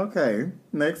 Okay,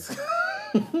 next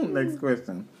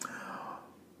question.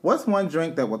 What's one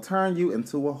drink that will turn you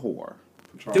into a whore?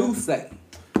 Douce.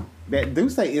 That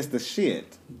Douce is the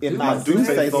shit. If Douce. I do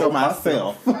say so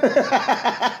myself.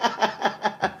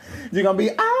 You're gonna be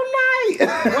all night.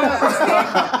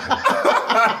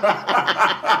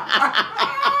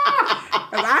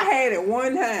 I had it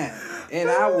one time, and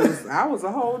I was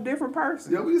a whole different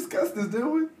person. Yeah, we discussed this,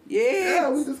 didn't we? Yeah,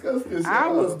 we discussed this. I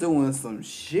was doing some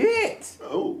shit.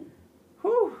 Oh.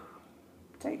 Whew.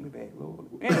 Take me back, Lord.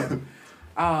 Anyway,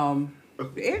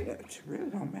 it really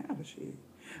don't matter, shit.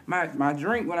 My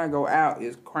drink when I go out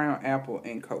is Crown Apple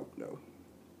and Coke, though.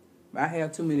 If I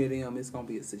have too many of them, it's gonna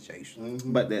be a situation.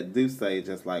 Mm-hmm. But that Douce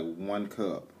just like 1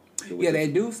 cup. Yeah,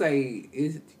 that Douce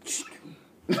is.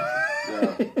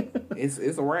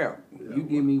 It's a wrap. Yeah, you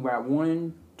give me about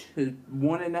 1 to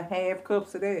 1.5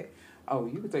 cups of that. Oh,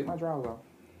 you can take my drawers off.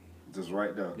 Just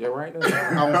right there. Yeah, right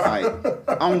there.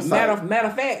 On site. Matter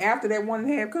of fact, after that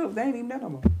 1.5 cups, they ain't even that no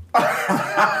more.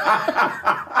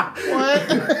 What?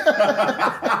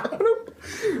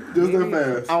 Just that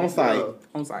fast. On site.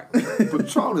 On site.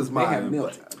 Patron is mine. They have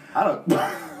milk. I don't.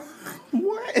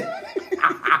 What?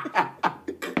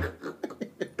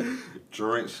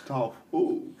 Drenched off.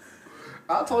 Ooh.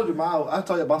 I told you my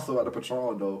story about the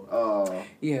Patron though.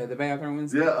 Yeah, the bathroom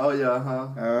and Yeah. Oh yeah.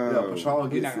 Yeah. Patron We're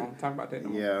gets not it. gonna talk about that no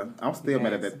more. Yeah, I'm still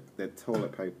mad at that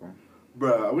toilet paper.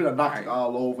 Bruh, we done knocked it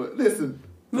all over. Listen.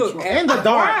 Look, In the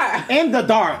dark. Why? In the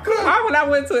dark. Why when I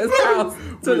went to his house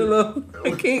to the little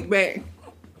kickback,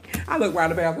 I looked around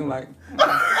the bathroom like,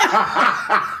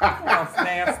 oh,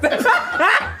 snap.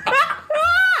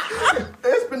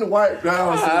 It's been wiped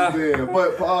down since then.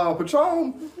 But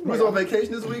Patron, we was on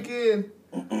vacation this weekend.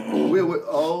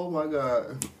 Oh my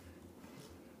God.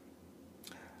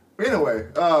 Anyway,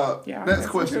 next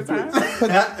question, please.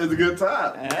 That is a good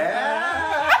time.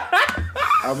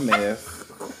 A mess.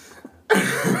 A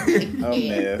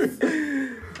mess.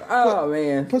 Oh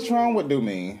man, Patron would do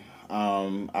me.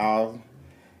 Patron.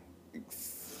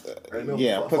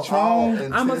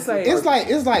 I'ma say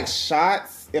It's like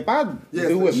shots. If I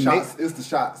do it, shots. It's the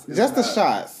shots. Just the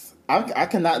shots. I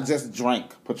cannot just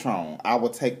drink Patron. I will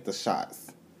take the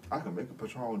shots. I can make a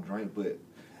Patron drink, but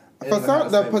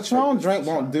the Patron drink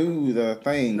won't do the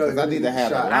thing because I need to have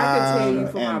the lime I can tell you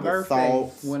for my and the birthday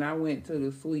salt. when I went to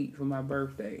the suite for my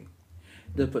birthday,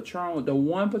 the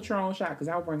one Patron shot because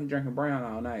I was drinking brown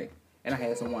all night and I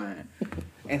had some wine,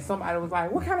 and somebody was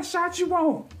like, "What kind of shot you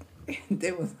want?" And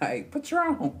they was like,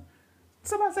 "Patron."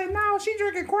 Somebody said, "No, she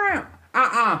drinking Crown."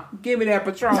 Give me that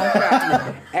Patron shot.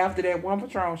 After that one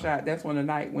Patron shot, that's when the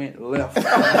night went left.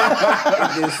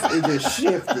 it just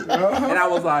shifted. And I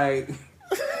was like,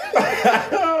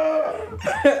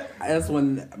 that's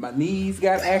when my knees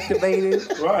got activated.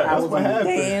 Right, I was on the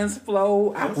dance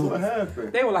floor. That's what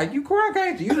happened. They were like, you crunk,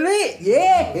 ain't you? You lit.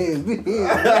 Yeah.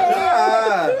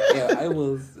 Yeah, it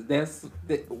was,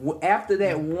 after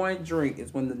that one drink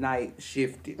is when the night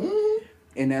shifted. Mm-hmm.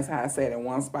 And that's how I sat in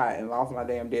one spot and lost my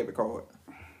damn debit card.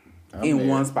 In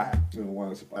one spot.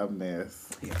 A mess.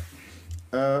 Yeah.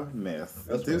 A mess.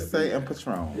 That's Douce and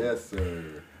Patron. Yes,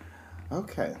 sir.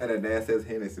 Okay. And then Dad says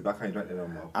Hennessy, but I can't drink that no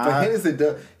more.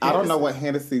 I don't know what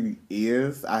Hennessy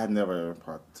is. I have never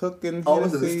partook in Hennessy. Oh,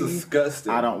 it's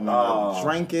disgusting. I don't want to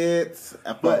drink it.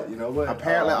 But you know what?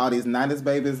 Apparently, all these 90s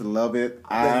babies love it.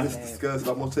 It's disgusting.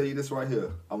 I'm going to tell you this right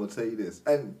here. I'm going to tell you this.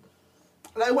 And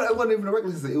it wasn't even a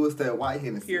regular Hennessy. It was that white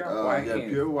Hennessy.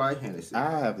 Pure white Hennessy.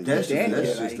 I have That's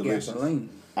That's just delicious.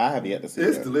 I have yet to see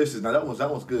It's that. delicious. Now that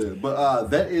one's good. But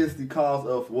that is the cause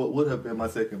of what would have been my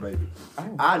second baby.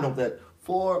 Oh. I know that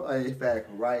for a fact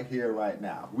right here, right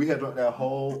now. We had drunk that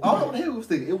whole. I don't know what the hell we was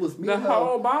thinking. It was me. The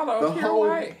whole bottle of pure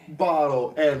white.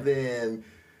 Bottle, and then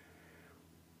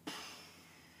it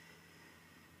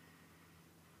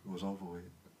was over with.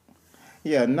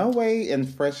 Yeah, no way in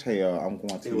fresh hell I'm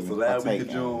going to. It was the last week of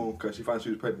partake June because she found she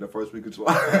was pregnant the first week of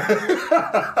July.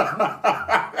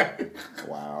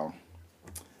 Wow.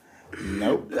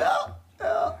 Nope.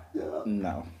 Yeah.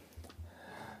 No.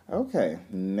 Okay,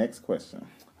 next question.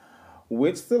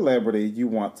 Which celebrity you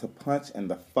want to punch in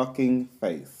the fucking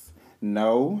face?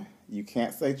 No, you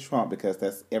can't say Trump because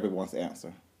that's everyone's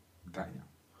answer. Damn.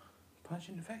 Punch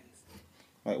in the face.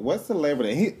 Like, what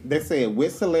celebrity? They said,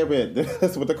 which celebrity?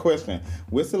 That's what the question.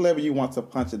 Which celebrity you want to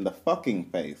punch in the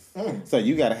fucking face? So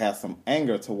you got to have some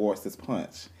anger towards this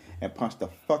punch and punch the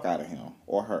fuck out of him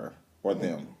or her or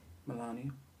them. Melania.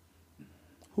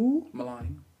 Who?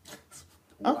 Melania.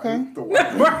 Okay.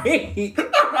 Right.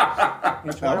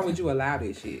 Why would you allow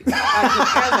this shit? Like,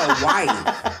 as a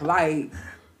wife, like,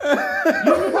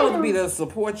 you're supposed to be to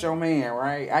support your man,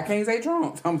 right? I can't say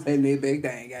Trump. I'm saying that big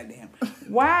thing, goddamn.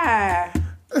 Why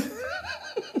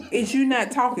is you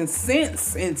not talking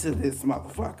sense into this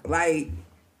motherfucker? Like,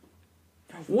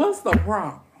 what's the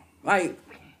problem? Like,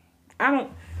 I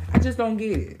just don't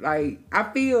get it. Like, I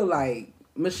feel like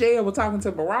Michelle was talking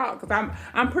to Barack because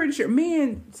I'm pretty sure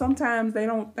men sometimes they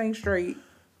don't think straight.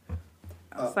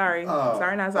 Sorry,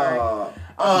 not sorry.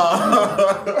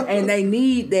 And they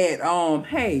need that.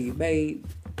 Hey, babe,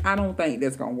 I don't think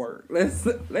that's gonna work.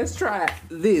 Let's try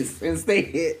this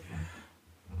instead.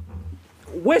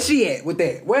 Where she at with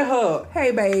that? Where her?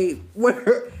 Hey, babe.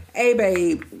 Hey,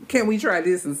 babe. Can we try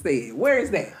this instead? Where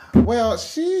is that? Well,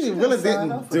 she really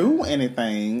didn't do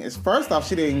anything. First off,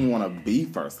 she didn't even want to be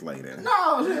first lady.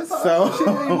 No, she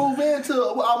didn't move into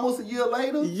almost a year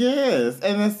later. Yes,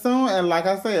 and as soon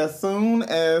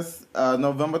as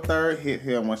November 3rd hit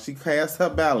him, when she cast her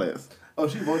ballots. Oh,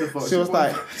 she voted for. She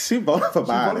voted for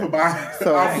Biden.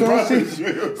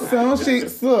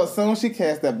 So soon she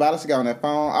cast that ballot. She got on that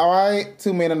phone. All right,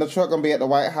 2 men in the truck gonna be at the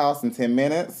White House in 10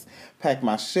 minutes. Pack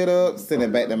my shit up, send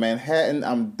it back to Manhattan.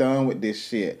 I'm done with this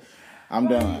shit. I'm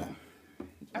done.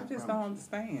 I just don't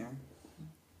understand.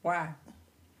 Why?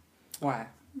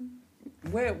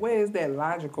 Where is that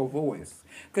logical voice?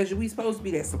 Because we supposed to be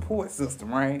that support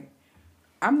system, right?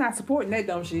 I'm not supporting that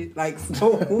dumb shit. Like,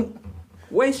 so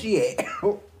where's she at?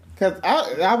 Because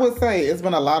I would say it's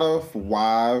been a lot of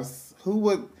wives who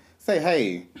would say,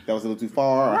 hey, that was a little too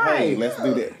far. Or, hey, let's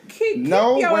do that. Keep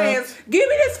your ass. Give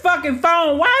me this fucking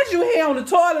phone. Why is you here on the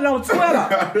toilet on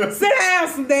Twitter? Sit down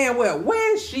some damn well.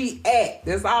 Where's she at?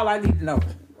 That's all I need to know.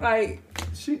 Like,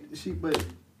 she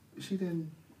didn't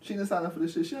sign up for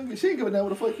this shit. She didn't give a damn what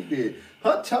the fuck he did.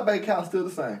 Her bank account's still the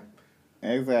same.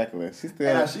 Exactly. She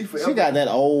got that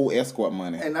old escort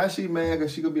money. And now she mad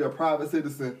because she gonna be a private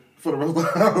citizen for the rest of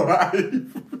her life.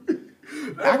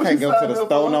 I can't go to the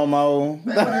store no more.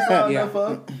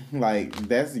 Yeah. Like,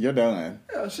 you're done.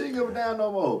 Yeah, she ain't give a damn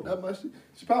no more. That much.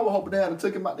 She probably hoping they had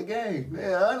took him out the game.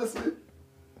 Yeah, honestly.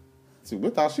 See,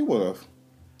 we thought she would have.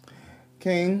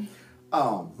 King.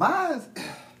 Mine's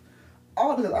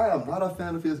all this. I am not a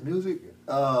fan of his music.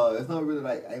 It's not really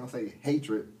like, I ain't gonna say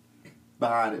hatred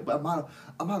behind it, but I'm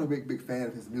not a big fan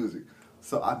of his music.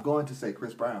 So I'm going to say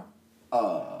Chris Brown.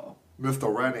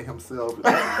 Mr. Randy himself.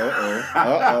 I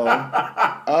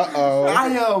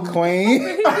am Queen.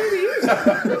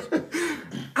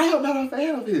 I am not a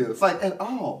fan of his, like, at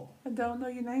all. I don't know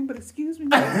your name, but excuse me.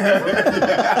 What did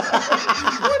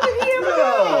he ever do?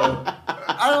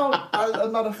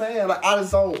 I'm not a fan. Like, I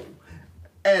just don't.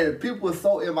 And people were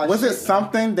so in my Was shit. it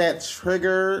something that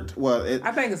triggered?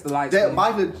 I think it's the lights. That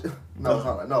Michael. No.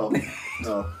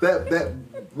 That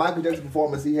Michael Jackson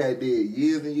performance he had did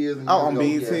years and years and years on ago.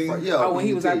 BET? Yeah, when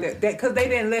he was out there. Because they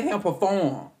didn't let him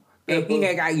perform. And he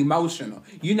had got emotional.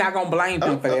 You're not going to blame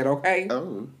him for that, okay?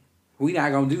 Oh. We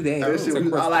not going to do that. That shit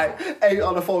was, I like, hey,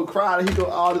 on the phone crying, he go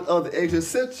all the other extras.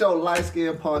 Sit your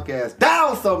light-skinned punk ass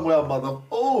down somewhere, mother.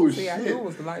 Oh, shit. I knew it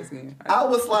was the light skin. I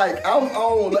was like,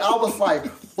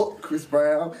 fuck Chris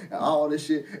Brown and all this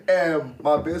shit. And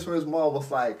my best friend's mom was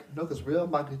like, no, because real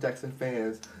Michael Jackson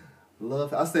fans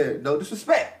love him. I said, no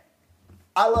disrespect.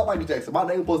 I love Michael Jackson. My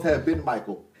name supposed to have been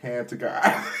Michael. Hand to God.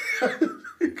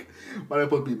 My name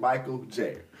supposed to be Michael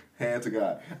J. Hand to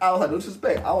God. I was like, no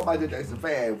disrespect. I'm a Michael Jackson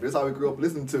fan. That's all we grew up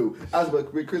listening to. I was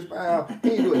with Chris Brown.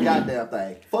 He ain't do a goddamn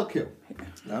thing. Fuck him.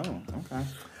 Oh, okay.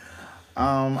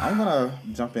 I'm gonna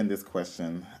jump in this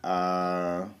question.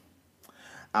 I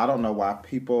don't know why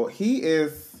people.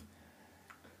 I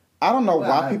don't know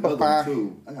why people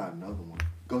find. I got another one.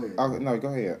 Go ahead. Oh, no, go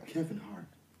ahead. Kevin Hart.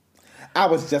 I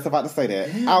was just about to say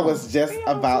that. Damn. I was just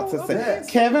about to say that.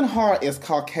 Kevin Hart is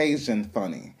Caucasian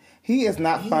funny. He is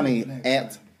not funny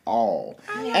at all.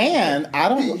 And I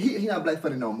don't. He not black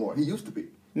funny no more. He used to be.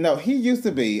 No, he used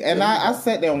to be. And I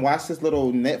sat there and watched this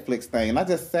little Netflix thing, and I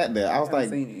just sat there. I was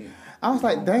like,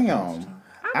 damn.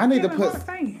 I need to put.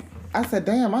 I said,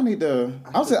 damn. I need to.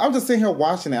 I'm just sitting here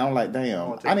watching it. I'm like,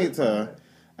 damn. I need to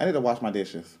wash my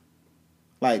dishes.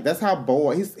 Like, that's how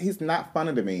bored. He's not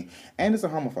funny to me, and he's a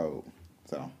homophobe.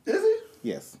 So is he?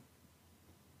 Yes.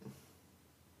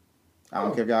 I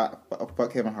don't care if y'all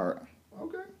fuck Kevin Hart.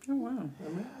 Okay. Oh wow.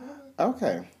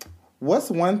 Okay. What's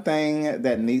one thing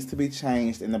that needs to be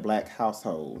changed in the black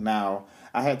household? Now,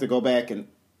 I had to go back and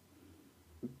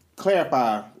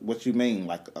clarify what you mean,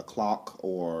 like a clock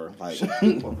or like.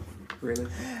 Really?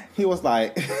 He was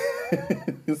like,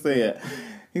 he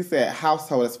said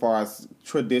household as far as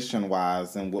tradition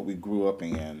wise and what we grew up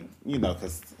in, you know,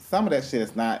 because some of that shit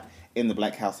is not in the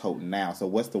black household now. So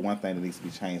what's the one thing that needs to be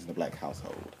changed in the black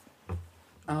household?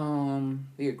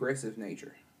 The aggressive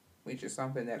nature, which is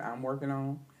something that I'm working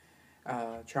on,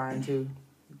 trying to.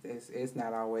 It's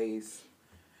not always,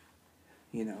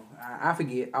 you know, I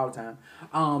forget all the time.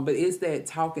 But it's that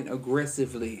talking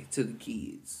aggressively to the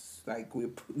kids. Like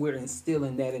we're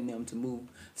instilling that in them to move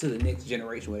to the next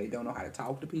generation where they don't know how to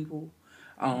talk to people.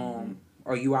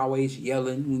 Or you always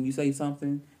yelling when you say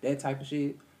something, that type of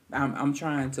shit. I'm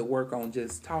trying to work on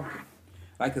just talking.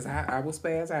 Like, cause I will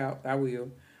spaz out. I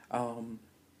will.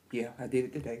 Yeah, I did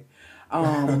it today.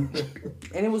 And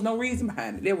there was no reason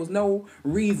behind it. There was no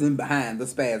reason behind the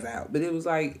spaz out. But it was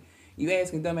like, you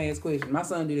asking dumbass questions. My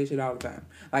son do that shit all the time.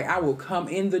 Like, I will come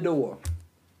in the door.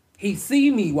 He see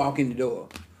me walk in the door.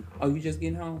 Oh, you just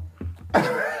getting home?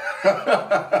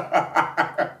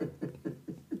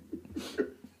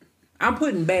 I'm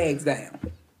putting bags down.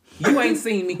 You ain't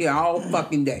seen me here all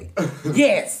fucking day.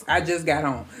 Yes, I just got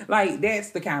home. Like,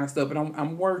 that's the kind of stuff, but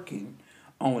I'm working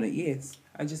on it. Yes,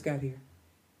 I just got here.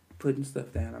 Putting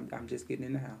stuff down. I'm just getting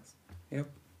in the house.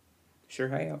 Yep. Sure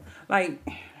have. Like,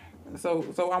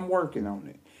 so I'm working on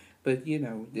it. But, you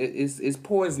know, it's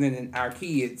poisoning our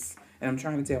kids. And I'm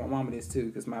trying to tell my mama this, too,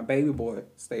 because my baby boy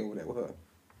stay over there with her.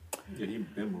 Yeah, he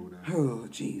been moved out. Oh,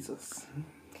 Jesus.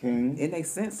 King. And they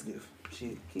sensitive.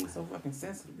 Shit, kids so fucking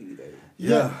sensitive these days.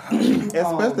 Yeah.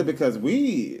 Especially because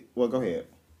well, go ahead.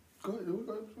 Go ahead.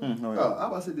 Oh, I'm yeah.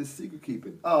 about to say this secret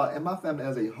keeping. In my family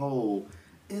as a whole,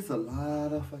 it's a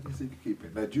lot of fucking secret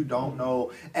keeping that you don't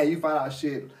know, and you find out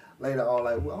shit later on.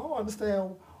 Like, well, I don't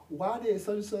understand why did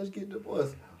such and such get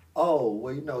divorced. Oh,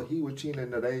 well, you know he was cheating,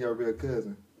 and they your real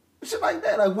cousin. Shit like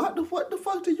that. Like, what the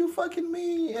fuck do you fucking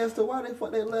mean as to why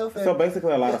they left? So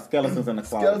basically, a lot of skeletons in the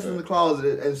closet. Skeletons in the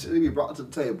closet, and shit be brought to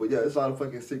the table. Yeah, it's a lot of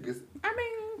fucking secrets. I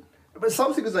mean, but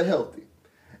some secrets are healthy.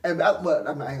 And I ain't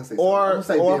gonna say or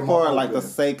being more for like open. the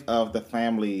sake of the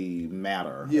family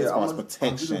matter, as far as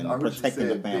protection, protecting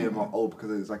the family. Being more open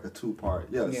because it's like a 2-part.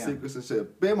 Yeah, secrets and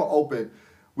shit. Being more open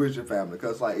with your family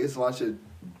because like it's a lot of shit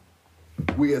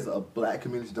we as a black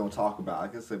community don't talk about. I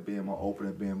guess being more open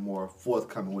and being more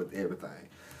forthcoming with everything.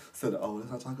 So let's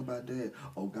not talk about that.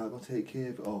 Oh, God gonna take care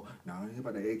of it. Oh, no, I don't hear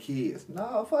about their kids.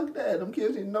 No, fuck that. Them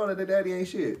kids didn't know that their daddy ain't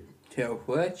shit. tell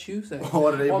what you say.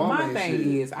 Or they well, mama my ain't thing shit.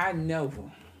 is, I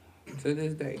never, to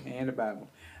this day, and the Bible,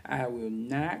 I will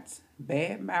not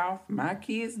badmouth my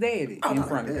kid's daddy in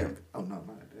front of them. Oh, no,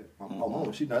 not that. My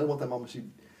mama, she knows. One thing, mama, she...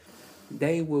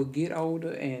 They will get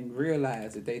older and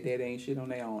realize that they daddy ain't shit on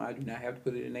their own. I do not have to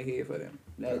put it in their head for them.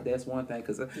 That's one thing.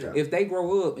 Because if they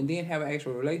grow up and then have an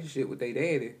actual relationship with their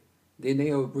daddy, then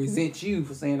they'll resent you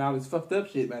for saying all this fucked up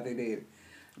shit about their daddy.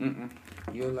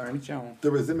 You'll learn it your own.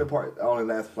 The resentment part only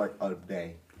lasts for like a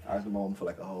day. I was with my mom for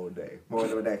like a whole day. More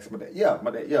than my dad.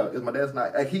 My dad. If my dad's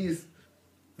not, like, he's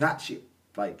not shit.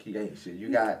 Like, he ain't shit. You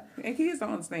got... And kids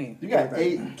don't understand. You got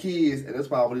 8 kids, and that's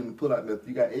why I wouldn't even put out this.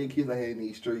 You got 8 kids out here in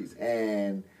these streets,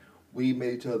 and we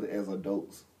made each other as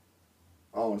adults.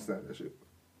 I don't understand that shit.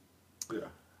 Yeah.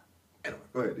 Anyway,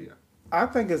 go ahead, Dion. I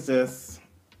think it's just,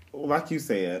 like you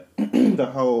said, the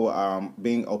whole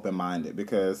being open-minded.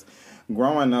 Because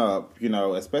growing up, you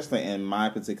know, especially in my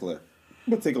particular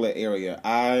area,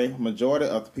 majority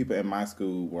of the people in my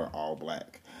school were all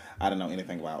black. I didn't know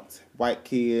anything about white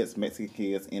kids, Mexican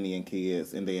kids, Indian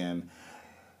kids, and then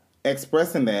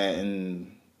expressing that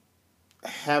and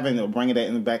bringing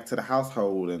that back to the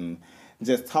household and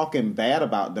just talking bad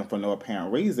about them for no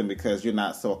apparent reason because you're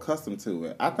not so accustomed to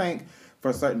it. I think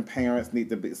for certain parents need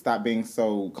to stop being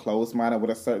so closed-minded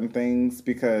with certain things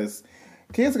because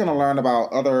kids are going to learn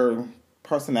about other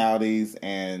personalities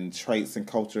and traits and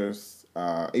cultures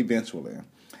eventually.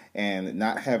 And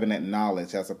not having that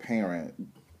knowledge as a parent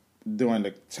during the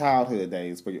childhood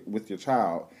days with your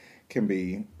child can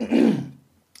be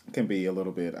a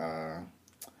little bit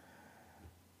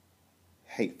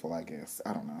hateful, I guess.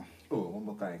 I don't know. Oh, one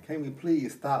more thing. Can we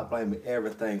please stop blaming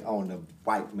everything on the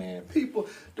white man? People,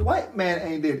 the white man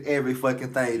ain't did every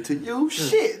fucking thing to you.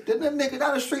 Shit. Did that nigga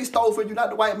down the street stole from you,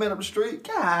 not the white man up the street?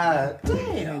 God damn.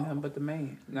 Ain't nothing but the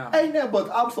man. No. Ain't nothing but,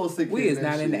 I'm so sick of We is that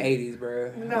not shit. in the 80s,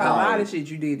 bro. No. A lot of shit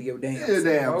you did to your damn Yeah, self,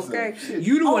 damn okay? self. Shit.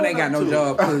 You the one Oh, ain't got no not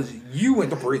job too. because you went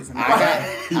to prison.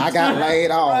 I got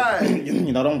laid off. Right.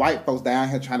 You know, them white folks down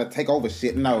here trying to take over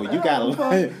shit. No, you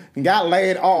got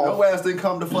laid off. No ass didn't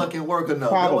come to fucking work enough.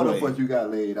 Probably. That's why the fuck you got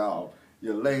laid off.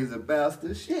 You lazy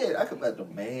bastard. Shit, I could let the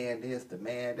man this, the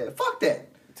man that. Fuck that.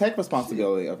 Take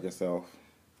responsibility of yourself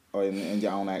or in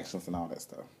your own actions and all that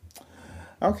stuff.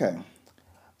 Okay.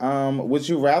 Would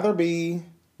you rather be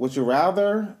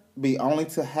only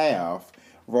to have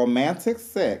romantic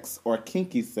sex or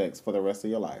kinky sex for the rest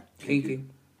of your life? Kinky.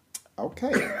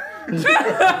 Okay.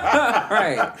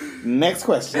 Right. Next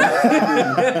question.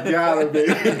 Gotta be.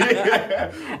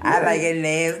 I like it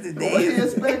nasty. What you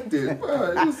expected?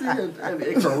 Bro, you see and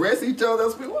they caress each other.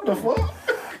 What the fuck?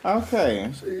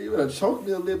 Okay. Shit, you better choke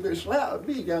me a little bit, slap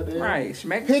me, goddamn. Right.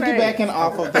 Smack the Piggybacking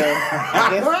off of the,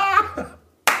 I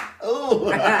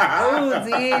Oh. Oh,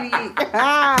 Daddy.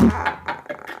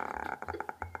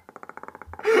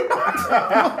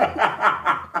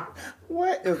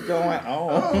 what is going on?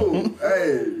 Oh,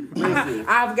 hey, listen.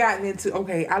 I've gotten into,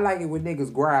 okay, I like it when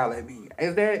niggas growl at me.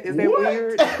 Is that What?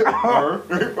 weird?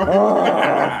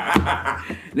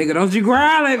 Nigga, don't you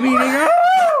growl at me, nigga.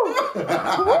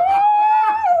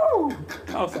 Woo!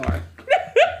 Oh, sorry.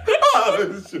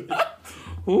 Oh, shit.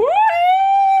 Woo!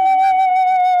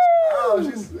 Oh,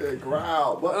 she said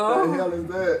growl. What the hell is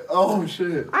that? Oh,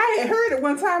 shit. I had heard it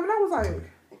one time and I was like,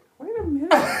 wait a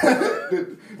minute.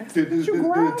 Did you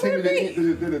growl at me?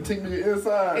 Did it tingle your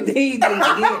inside? And then he did it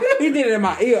again. He did it in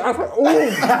my ear. I was like, oh,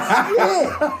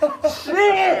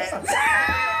 shit.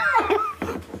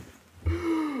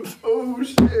 Oh,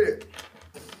 shit.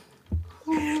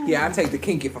 Yeah, I take the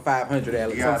kinky for 500,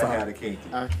 Alex. You I'm gotta sorry. have the kinky.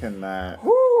 I cannot.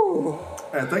 Woo.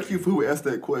 And thank you for who asked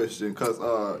that question, because,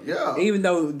 yeah. Even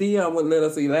though Dion wouldn't let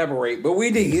us elaborate, but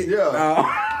we did.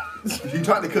 Yeah. You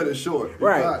tried to cut it short. You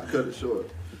Right. tried to cut it short.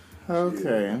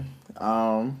 Okay.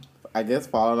 I guess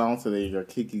following on to your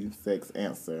kinky sex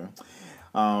answer.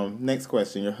 Next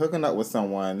question. You're hooking up with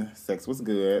someone. Sex was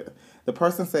good. The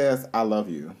person says, I love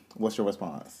you. What's your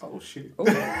response? Oh, shit. Oh,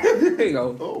 there you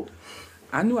go. Oh.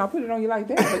 I knew I put it on you like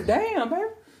that, but damn, baby.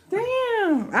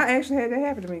 Damn. I actually had that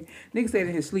happen to me. Nigga said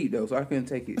in his sleep, though, so I couldn't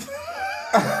take it.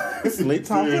 Sleep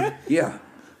talking? Yeah.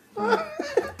 I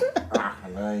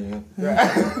love you.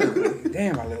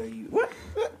 Damn, I love you. What?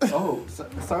 Oh, sir?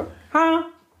 Huh?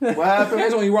 What happened?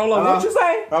 That's when you roll up. What you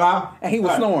say? Hello? And he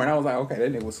was snoring. I was like, okay,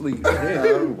 that nigga was asleep.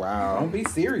 Oh, wow. Don't be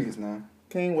serious now.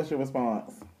 King, what's your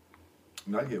response?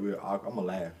 No, I get real awkward. I'm going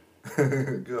to laugh.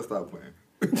 Girl, stop playing.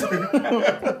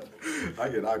 I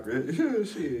get awkward.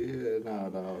 Shit, yeah,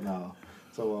 no.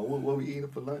 So, what we eating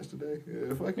for lunch today?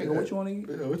 Yeah, fuck it. What you want to eat?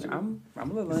 Yeah, what you I'm a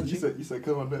little lunchy. You said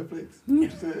come on Netflix? What you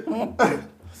said?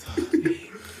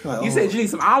 You said you need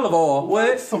some olive oil.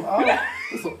 What? Some olive?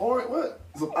 Some orange? What?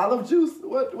 Some olive juice?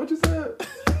 What you said?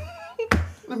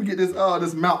 Let me get this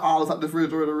Mount Olives out the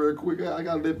refrigerator real quick. I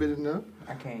got a little bit in there.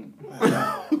 I can't.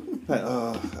 Like,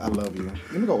 I love you.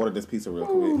 Let me go order this pizza real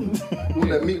quick. What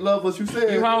that meat love? What you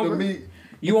said? You hungry? The meat.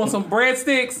 You want some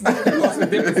breadsticks? You want some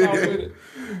dipping sauce with it?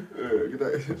 Get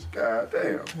that. God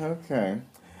damn. Okay.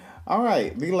 All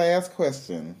right. The last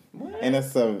question. What? And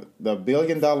it's the $1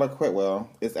 billion question. Well,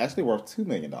 it's actually worth $2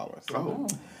 million. Oh.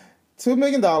 $2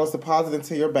 million deposited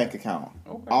into your bank account.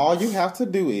 Okay. All you have to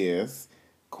do is,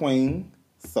 Queen,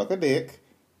 suck a dick.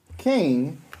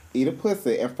 King, eat a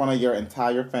pussy in front of your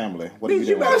entire family. What do you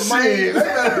do? Bring that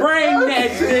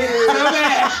shit.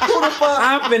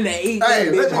 I'm finna eat that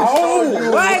bitch.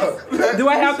 Oh, what? Do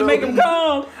I have to make him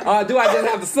come? Or do I just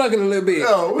have to suck it a little bit?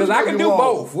 Because I can do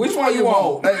both. Which one you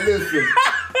want? Hey,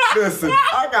 listen.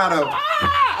 I gotta.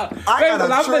 I'm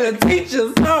gonna teach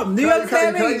you something. Do you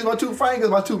understand Can I me? use my two fingers,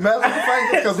 my two magical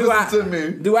fingers? Because listen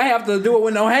to me. Do I have to do it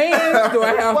with no hands? Do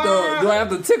I have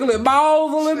to tickle it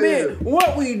balls a little bit?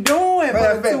 What we doing?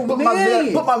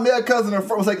 Put my male cousin in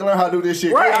front so they can learn how to do this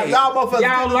shit. Right.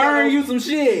 Y'all learn you some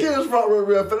shit. Get in front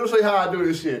real. Let me show you how I do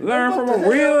this shit. Learn from a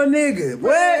real nigga.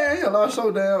 What? Man, I'll show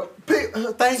down.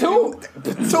 Thank you.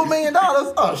 $2 million?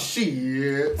 Oh,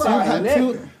 shit.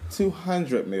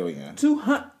 200 million.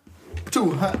 200.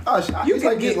 200. Oh, shit. You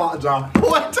can get locked, John.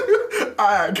 What?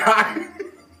 I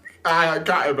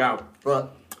got it about.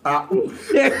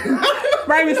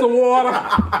 Bring me some water.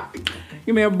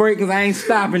 Give me a break because I ain't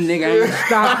stopping, nigga. I ain't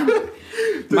stopping.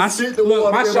 My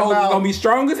shoulders gonna be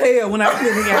strong as hell when I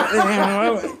finish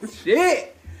it. Shit.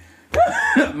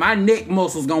 My neck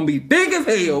muscles gonna be thick as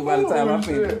hell by the time I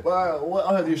finish. Wow, what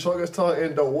are these shortest tongue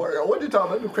and don't worry. What you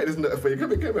talking? Let me create this nut for you.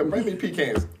 Come here, bring me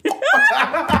pecans.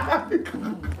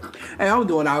 Hey, I'm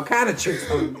doing all kind of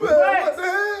tricks on you. What the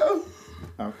hell?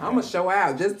 Okay. I'm gonna show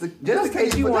out just in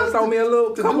case you want to throw me a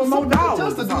little couple more dollars.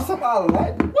 Just to do something I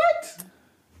like. What?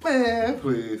 Man,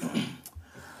 please.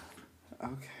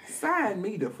 Okay. Sign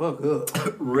me the fuck up.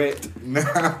 Ret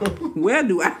now. Where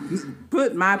do I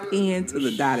put my pen to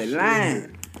the dotted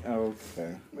line?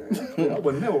 Okay. I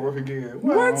would never work again.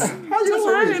 What? How you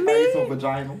so rich? Face on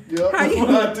vagina. Yep. How you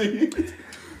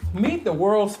meet the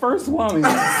world's first woman?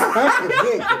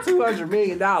 $200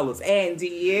 million and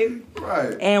did.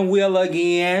 Right. And will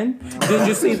again. Did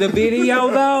you see the video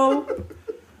though?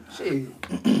 Shit.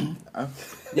 Then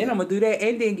I'm gonna do that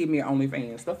and then give me an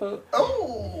OnlyFans. Stuff up.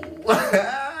 Oh.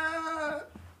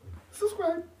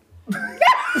 Subscribe.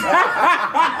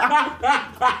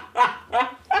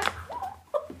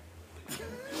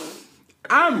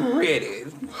 I'm ready.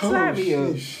 Sign me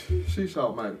up. She's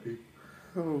almighty.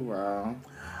 Oh, wow.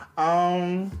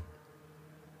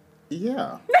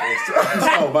 Yeah.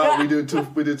 Oh, but we did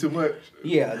too much.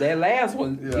 Yeah, that last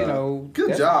one, Yeah. you know.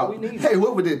 Good that's job. all we needed. Hey,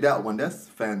 whoever did that one, that's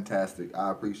fantastic. I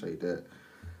appreciate that.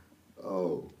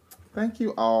 Oh. Thank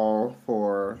you all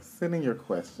for sending your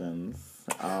questions.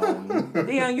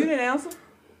 Dion, you didn't answer.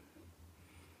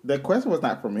 The question was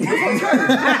not for me.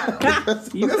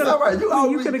 That's all right.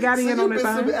 You could have got in on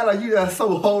that thing. Like you are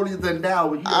so holier than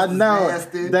thou. I know.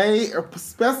 Nasty. They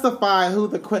specify who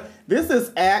the question. This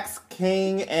is Ask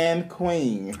King and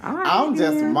Queen. I'm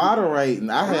just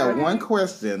moderating. I had one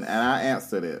question and I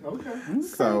answered it. Okay.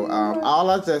 So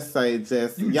all I just say,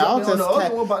 y'all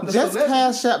just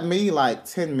cash up me like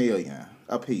 10 million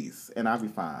a piece, and I'll be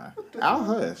fine. I'll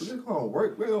hush. We're gonna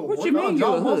work. What you mean you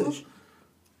a hush?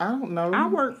 I don't know. I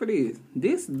work for this.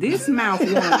 This mouth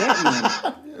wanted that money.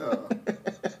 Yeah.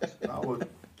 I was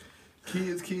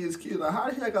kids. Like, how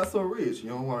the hell I got so rich? You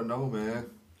don't want to know, man.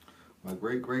 My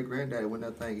great granddad when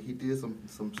that thing, he did some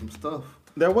stuff.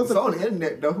 There was it's on the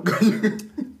internet though.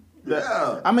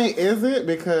 Yeah. I mean, is it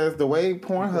because the way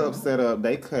Pornhub set up,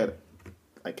 they cut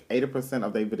like 80%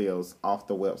 of their videos off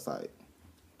the website.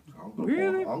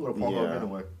 Really? I'm gonna Pornhub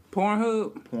anyway.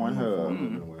 Pornhub.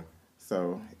 Pornhub.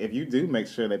 So if you do, make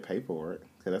sure they pay for it,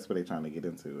 because that's what they're trying to get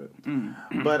into it.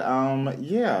 But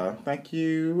yeah, thank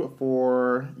you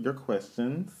for your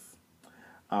questions.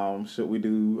 Should we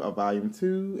do a volume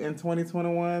 2 in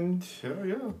 2021? Sure,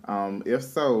 yeah. If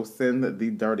so, send the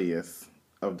dirtiest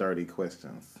of dirty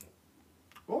questions.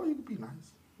 Or you can be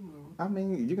nice. I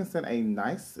mean, you can send a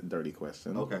nice dirty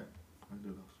question. Okay. I'll do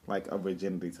those. Like a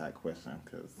virginity type question,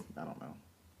 because I don't know.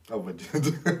 Oh, but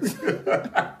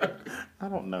I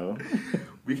don't know.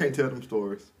 we can't tell them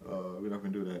stories. We're not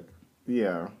going to do that.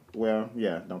 Yeah. Well,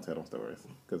 yeah, don't tell them stories,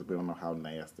 because we don't know how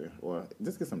nasty. Or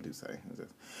just get some Douce.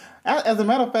 As a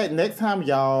matter of fact, next time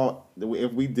y'all,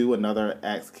 if we do another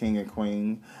Ask King and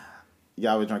Queen,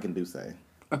 y'all be drinking Douce.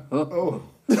 Oh.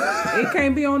 It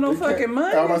can't be on no fucking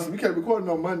Monday. We can't record it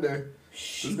on Monday.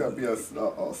 This got to be a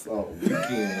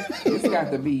weekend. It's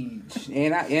got to be,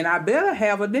 and I better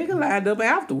have a nigga lined up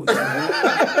afterwards.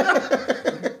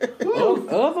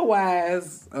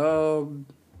 Otherwise,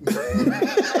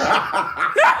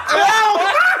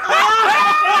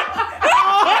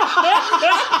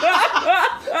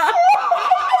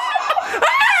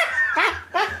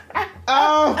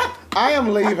 Oh, I am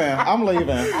leaving. I'm leaving.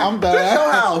 I'm done.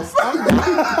 Your house.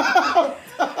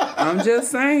 I'm just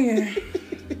saying.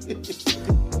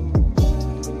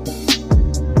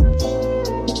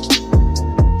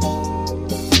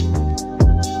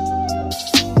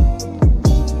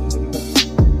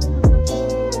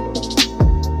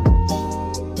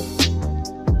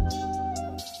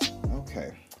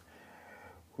 Okay.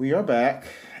 We are back,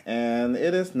 and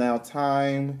it is now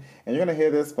time, and you're going to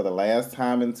hear this for the last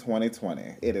time in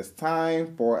 2020. It is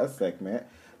time for a segment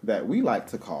that we like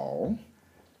to call...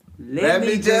 Let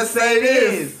me just say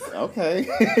this. Okay.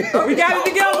 We got it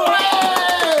together.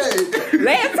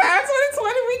 Last time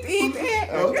 2020 we did that.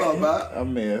 Okay. A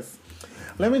mess.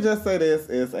 Let me just say this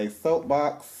is a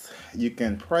soapbox. You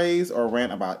can praise or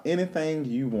rant about anything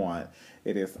you want.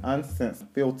 It is uncensored,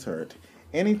 filtered.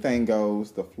 Anything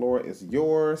goes. The floor is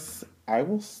yours. I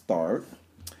will start.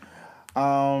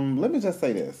 Let me just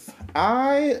say this.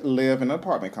 I live in an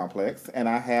apartment complex, and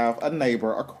I have a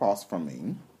neighbor across from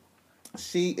me.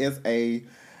 She is a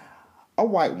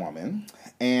white woman,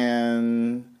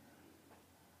 and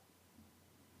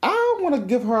I want to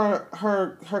give her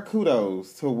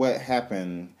kudos to what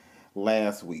happened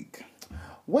last week.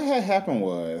 What had happened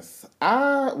was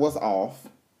I was off.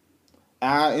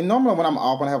 And normally when I'm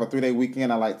off, when I have a 3-day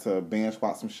weekend, I like to binge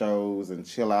watch some shows and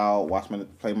chill out,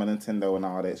 play my Nintendo and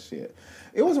all that shit.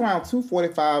 It was around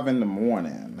 2:45 in the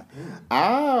morning.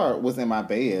 I was in my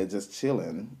bed just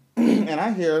chilling, and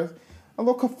I hear a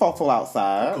little kerfuffle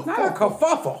outside. Not a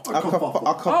kerfuffle. A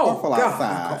kerfuffle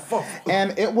outside.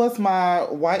 And it was my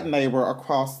white neighbor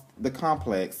across the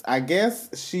complex. I guess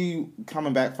she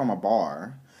coming back from a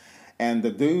bar, and the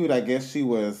dude I guess she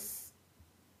was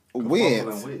was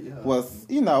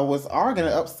arguing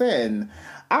and upset, and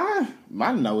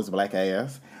my nose black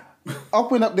ass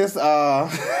opened up this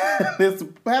this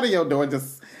patio door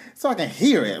just so I can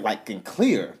hear it and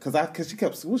clear, because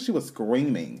she was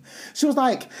screaming. She was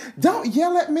like, "Don't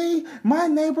yell at me! My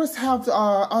neighbors have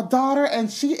a daughter and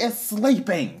she is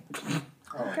sleeping."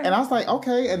 Okay. And I was like,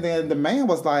 okay. And then the man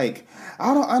was like,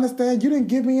 "I don't understand. You didn't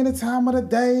give me any time of the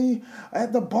day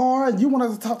at the bar, and you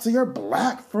wanted to talk to your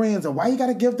black friends, and why you got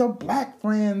to give the black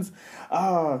friends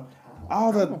all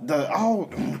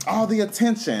the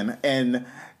attention?" And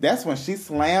that's when she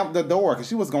slammed the door, because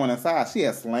she was going inside. She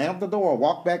had slammed the door,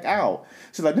 walked back out.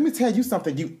 She's like, "Let me tell you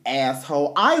something, you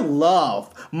asshole. I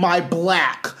love my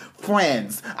black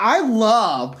friends. I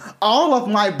love all of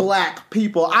my black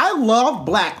people. I love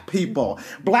black people.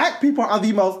 Black people are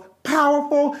the most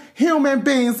powerful human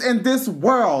beings in this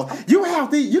world. You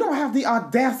don't have the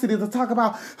audacity to talk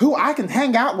about who I can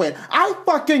hang out with. I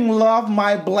fucking love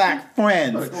my black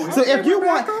friends. So if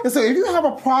you have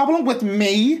a problem with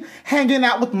me hanging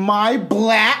out with my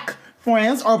black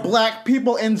friends or black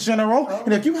people in general,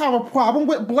 and if you have a problem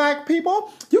with black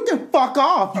people, you can fuck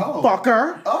off, you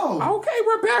fucker." Oh. Okay,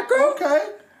 Rebecca.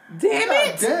 Okay. Damn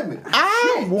it.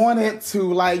 I wanted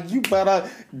to, you better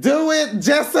do it,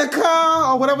 Jessica,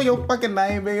 or whatever your fucking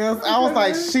name is. I was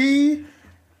like, she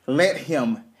let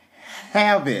him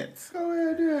have it. Go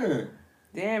ahead, then.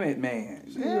 Damn it, man.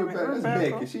 That's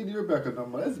Becky. She did Rebecca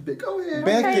number. That's big. Go ahead.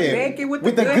 Becky with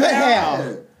the good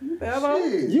hair. You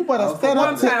better stand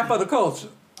up. One time for the culture.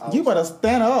 You better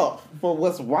stand up for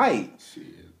what's right. Shit.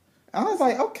 I was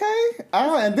like, okay.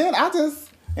 And then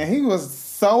and he was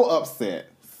so upset.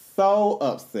 So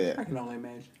upset. I can only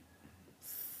imagine.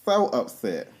 So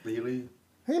upset. Did he leave?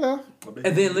 He left.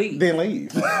 And then leave. Then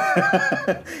leave.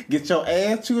 Get your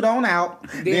ass chewed on out.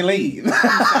 Then leave.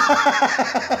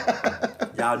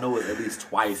 Y'all know it at least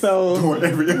twice So, during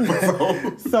every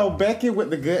episode. So Becky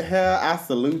with the good hair, I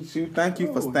salute you. Thank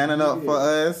you for standing up for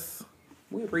us.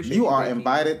 We appreciate you. are Becky.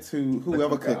 invited to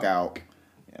whoever cookout.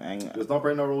 Just don't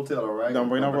bring no Rotel, all right? Don't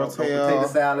bring no Rotel. Don't potato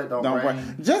salad. Don't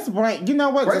bring. Just bring. You know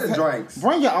what? Bring just the drinks.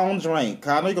 Bring your own drink.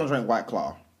 'Cause I know you're gonna drink White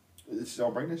Claw.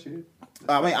 Don't bring that shit.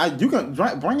 I mean, you can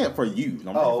drink. Bring it for you.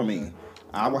 Don't bring it for okay. me.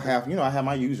 I will have. I have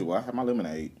my usual. I have my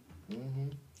lemonade.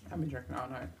 I've been drinking all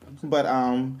night. But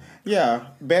yeah,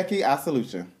 Becky, I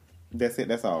salute you. That's it.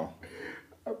 That's all.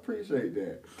 I appreciate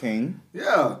that. King.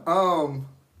 Yeah.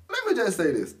 Let me just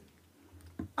say this.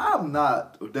 I'm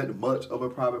not that much of a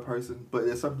private person, but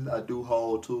it's something I do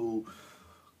hold to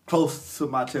close to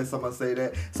my chest. I'm gonna say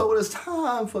that. So when it's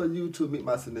time for you to meet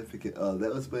my significant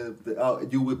other,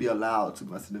 you will be allowed to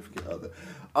meet my significant other.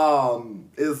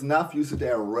 It's not for you to sit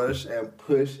there and rush and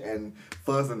push and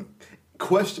fuss and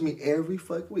question me every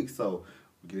fucking week. So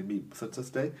we get to meet such a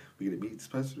day. We get to meet this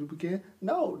person weekend.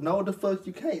 No, the fuck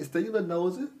you can't. Stay your little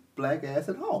nosy black ass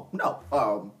at home.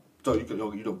 No. So you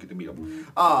don't get to meet them.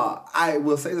 I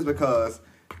will say this because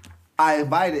I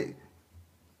invited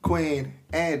Queen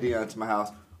and Dion to my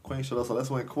house. Queen showed up, so that's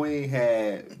when Queen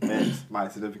had met my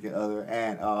significant other,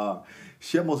 and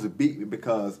she almost beat me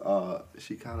because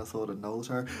she kind of sort of knows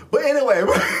her. But anyway,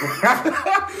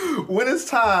 when it's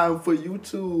time for you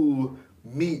to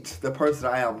meet the person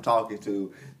I am talking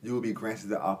to, you will be granted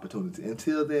the opportunity.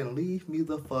 Until then, leave me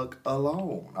the fuck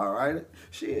alone, all right?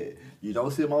 Shit, you don't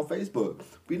see them on Facebook.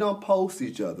 We don't post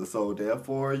each other, so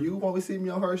therefore, you won't see me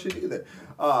on her shit either.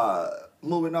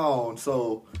 Moving on,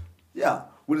 so, yeah.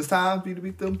 When it's time for you to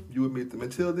meet them, you will meet them.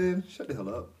 Until then, shut the hell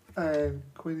up. And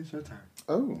Queen, it's your turn.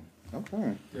 Oh,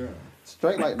 okay. Yeah.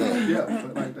 Straight like that. Yeah,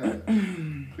 straight like that.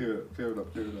 Clear it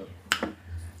up.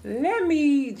 Let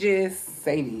me just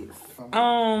say this.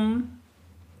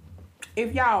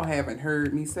 If y'all haven't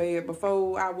heard me say it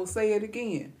before, I will say it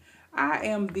again. I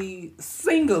am the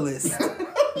singlest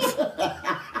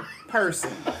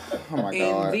person Oh my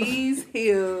God. in these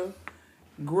here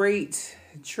great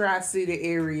Tri-City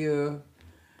area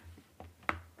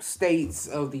states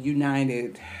of the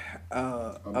United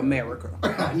America.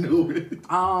 I knew it.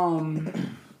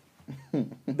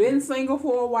 Been single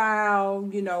for a while,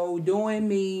 doing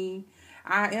me.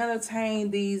 I entertain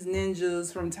these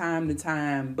ninjas from time to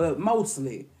time, but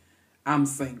mostly I'm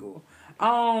single.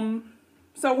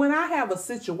 So when I have a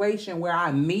situation where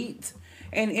I meet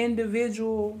an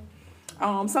individual,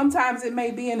 sometimes it may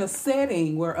be in a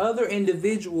setting where other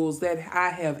individuals that I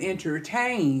have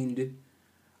entertained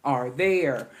are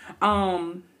there.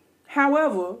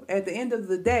 However, at the end of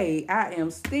the day, I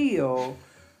am still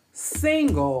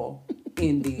single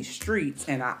in these streets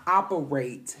and I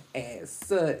operate as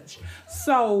such.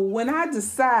 So when I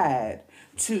decide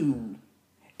to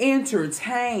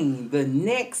entertain the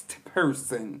next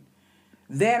person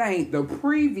that ain't the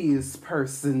previous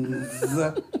person's,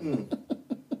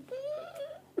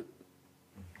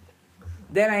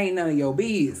 that ain't none of your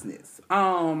business.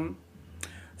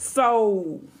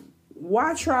 So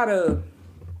why try to,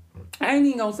 I ain't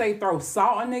even gonna say throw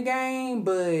salt in the game,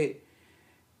 but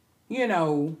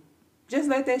just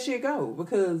let that shit go.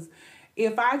 Because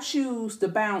if I choose to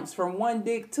bounce from one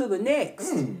dick to the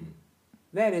next,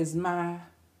 that is my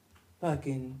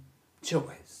fucking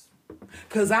choice.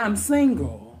 Because I'm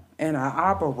single and I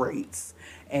operate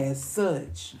as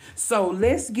such. So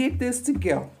let's get this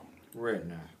together.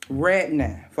 Right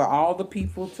now, for all the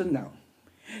people to know.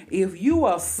 If you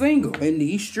are single in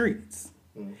these streets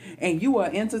and you are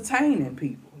entertaining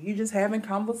people, you just having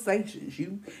conversations,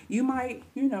 you might,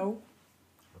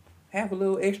 have a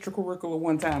little extracurricular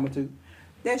one time or two.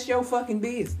 That's your fucking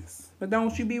business. But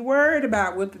don't you be worried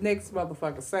about what the next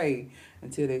motherfucker say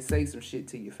until they say some shit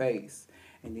to your face.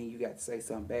 And then you got to say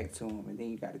something back to them. And then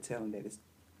you got to tell them that it's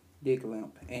dick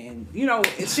limp. And,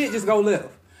 shit just go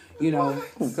left.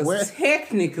 Because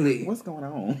technically... What's going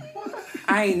on?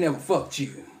 I ain't never fucked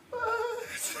you.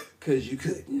 Because you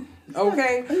couldn't.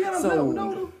 Okay? So...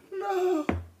 No.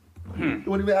 You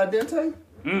want to be al dente?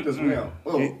 Just real.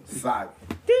 Oh, side.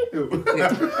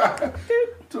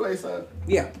 Too late, son.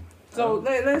 Yeah. So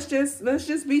let's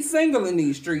just be single in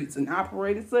these streets and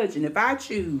operate as such. And if I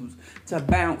choose to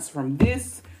bounce from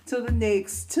this to the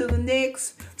next, to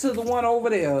the one over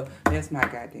there, that's my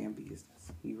goddamn business.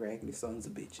 You raggedy sons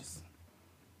of bitches.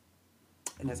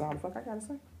 And that's all the fuck I gotta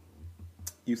say.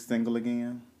 You single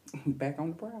again? Back on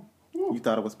the prowl. You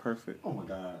thought it was perfect? Oh my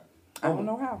God. I don't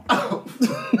know how.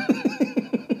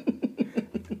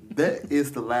 That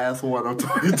is the last one of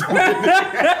 2020.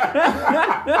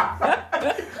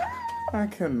 I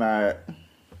cannot.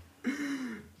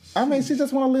 I mean, she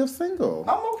just want to live single.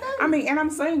 I'm okay. I mean, and I'm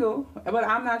single, but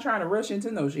I'm not trying to rush into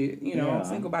no shit. You know, Yeah. I'm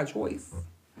single by choice.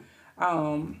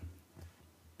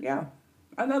 Yeah.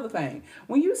 Another thing,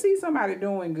 when you see somebody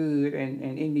doing good and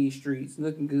in these streets,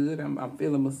 looking good, I'm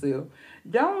feeling myself,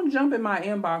 don't jump in my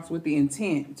inbox with the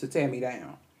intent to tear me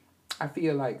down. I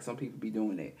feel like some people be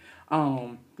doing that.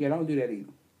 Yeah, don't do that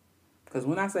either. Because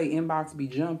when I say inbox be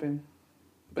jumping,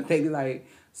 but they be like,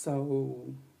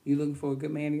 so you looking for a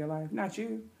good man in your life? Not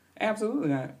you. Absolutely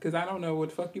not. Because I don't know what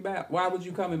the fuck you about. Why would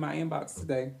you come in my inbox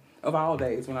today, of all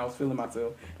days, when I was feeling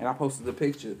myself, and I posted a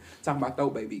picture talking about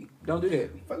throat baby? Don't do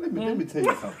that. But let me tell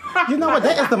you something. You know what?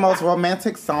 That is the most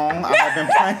romantic song I have been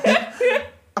playing.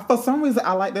 For some reason,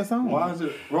 I like that song. Why is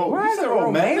it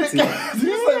romantic? You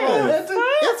say romantic?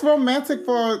 It's romantic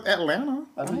for Atlanta.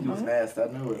 I knew you was fast. I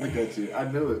knew it. Look at you. I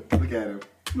knew it. Look at him.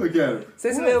 Look at him.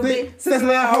 Sis a little bit. Sis a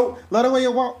little hoe. Love the way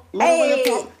you walk. Love the way you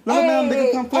talk. Love the way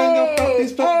nigga come play your throat.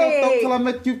 These stroke your throat till I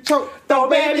make you choke. Throw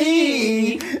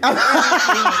baby.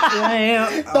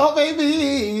 Throw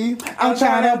baby. I'm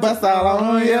trying to bust out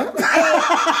on you.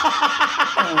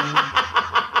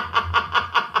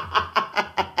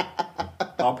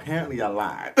 Apparently I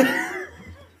lied.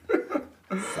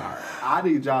 Sorry. I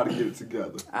need y'all to get it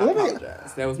together. I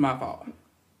apologize. That was my fault.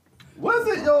 Was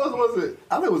it yours? Was it?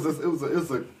 I think it was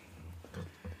a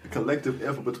collective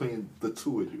effort between the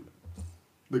two of you.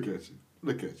 Look at you.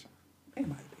 Look at you. It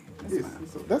might be.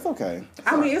 That's fine. That's okay.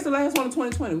 I mean, it's the last one of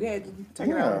 2020. We had to take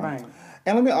it out of the bank.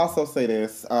 And let me also say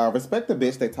this. Respect the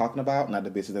bitch they talking about, not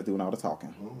the bitches that doing all the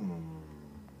talking.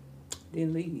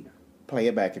 Didn't leave. Play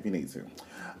it back if you need to.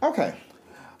 Okay.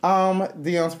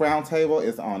 Dion's Roundtable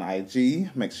is on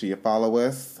IG. Make sure you follow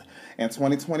us. In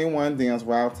 2021, Dion's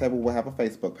Roundtable will have a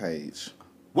Facebook page.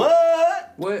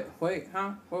 What? What? Wait,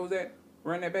 huh? What was that?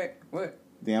 Run that back. What?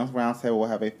 Dion's Roundtable will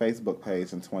have a Facebook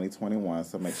page in 2021,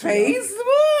 so make sure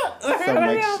Facebook?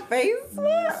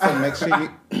 Facebook? So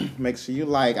make sure you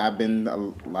like. A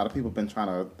lot of people have been trying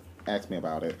to ask me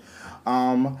about it.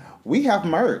 We have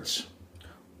merch.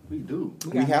 We do.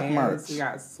 We have hats, merch. We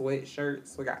got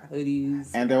sweatshirts. We got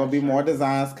hoodies. And there will be more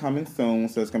designs coming soon.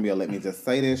 So it's going to be a Let Me Just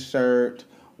Say This shirt,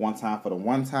 One Time for the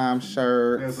One Time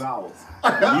shirt, That's ours.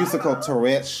 musical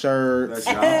Tourette shirts.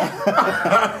 That's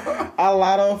y'all. a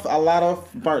lot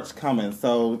of merch coming.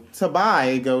 So to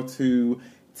buy, go to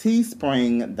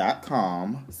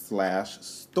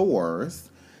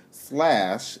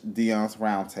teespring.com/stores/Dion's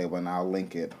Roundtable, and I'll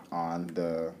link it on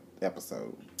the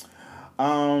episode.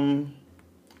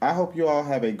 I hope you all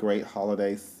have a great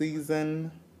holiday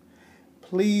season.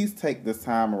 Please take this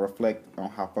time and reflect on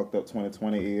how fucked up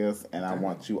 2020 is, and I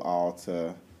want you all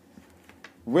to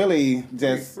really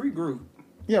just regroup.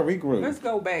 Yeah, regroup. Let's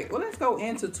go back. Well, let's go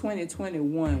into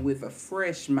 2021 with a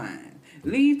fresh mind.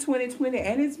 Leave 2020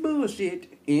 and its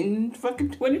bullshit in fucking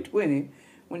 2020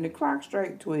 when the clock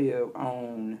strike 12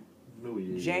 on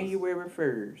January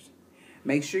 1st.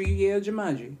 Make sure you yell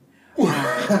Jumanji.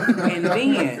 And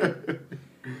then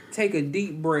take a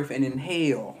deep breath and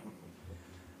inhale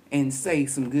and say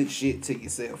some good shit to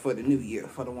yourself for the new year,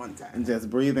 for the one time. And just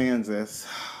breathe in, that's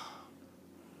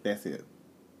it.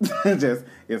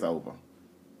 It's over.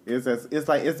 It's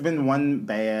like it's been one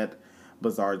bad,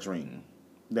 bizarre dream.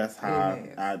 That's how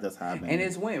I've been. And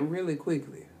it's went really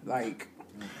quickly. Like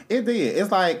it did. It's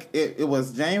like it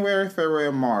was January,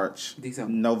 February, March,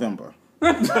 December, November.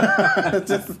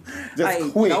 just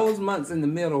like, quick. Those months in the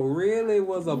middle really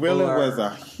was a really blur. was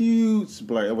a huge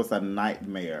blur. It was a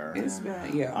nightmare. It's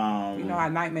been, you know how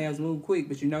nightmares move quick,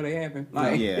 but you know they happen.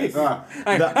 Like, yes. oh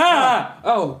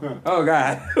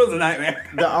God, it was a nightmare.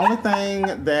 The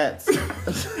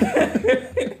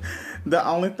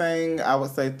only thing I would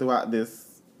say throughout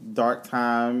this dark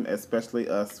time, especially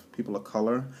us people of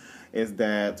color, is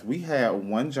that we had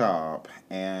one job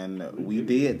and we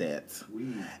did that.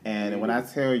 And when I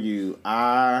tell you,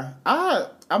 I'm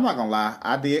not gonna lie,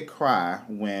 I did cry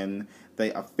when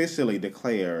they officially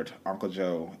declared Uncle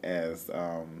Joe as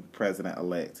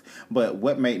president-elect. But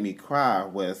what made me cry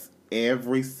was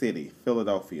every city,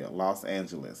 Philadelphia, Los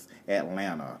Angeles,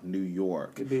 Atlanta, New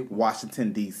York,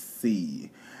 Washington, D.C.,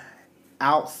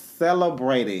 out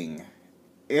celebrating.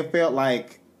 It felt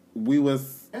like we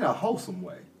was... in a wholesome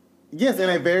way. Yes, in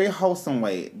a very wholesome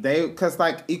way. Because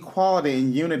like equality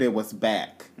and unity was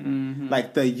back. Mm-hmm.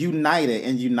 Like the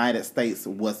United States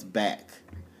was back.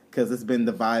 Because it's been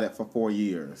divided for 4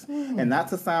 years. Mm-hmm. And not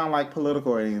to sound like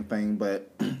political or anything,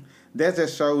 but that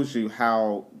just shows you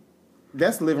how,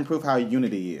 that's living proof how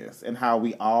unity is. And how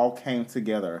we all came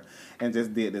together and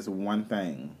just did this one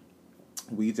thing.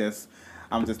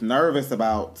 I'm just nervous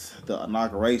about the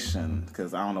inauguration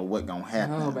because I don't know what's gonna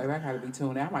happen. Oh, baby, I gotta be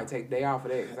tuned in. I might take a day off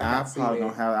of that. I probably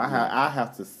gonna have. I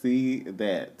have to see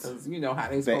that. Because you know how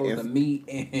they supposed to meet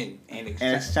and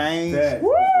exchange.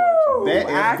 That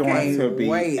is going to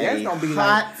be That's gonna be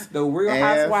like the Real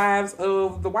Housewives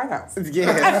of the White House.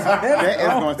 Yes, that is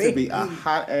going to be a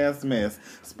hot ass mess.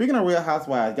 Speaking of Real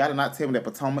Housewives, y'all did not tell me that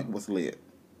Potomac was lit.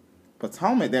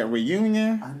 Potomac, that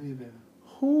reunion. I didn't even.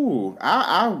 Ooh,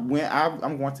 I'm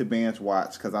going to binge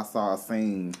watch because I saw a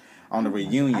scene on the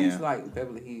reunion. I used to like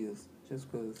Beverly Hills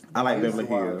just because. I like Beverly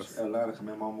Hills. Atlanta, cause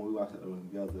my mama, we watched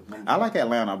Atlanta together. I like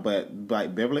Atlanta, but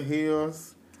like Beverly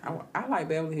Hills. I like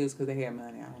Beverly Hills because they had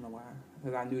money. I don't know why.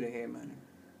 Because I knew they had money.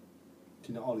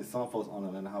 You know, all these some folks on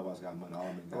Atlanta Housewives got money. All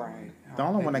of them got money. The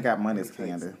only one that got money is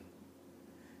Candy.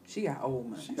 She got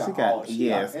old money. She got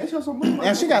yes. And she got some money.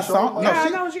 And she got some.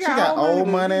 No, she got old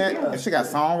money. Yeah. And she got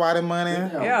songwriting money.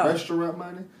 Yeah. Restaurant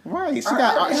money. Right. She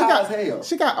got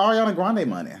Ariana Grande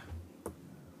money.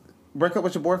 Break up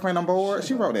with your boyfriend on board.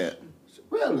 She wrote that.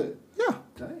 Really? Yeah.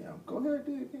 Damn. Go ahead,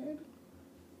 Candy.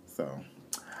 So.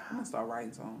 I'm gonna start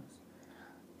writing songs.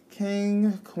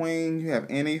 King, Queen, you have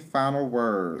any final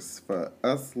words for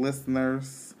us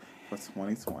listeners for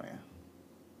 2020?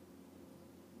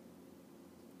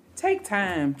 Take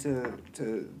time to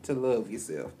love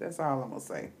yourself. That's all I'm gonna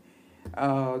say.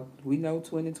 We know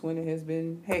 2020 has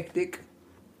been hectic.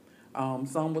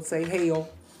 Some would say hell,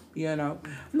 you know.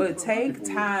 But take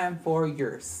time for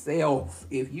yourself.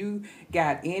 If you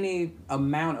got any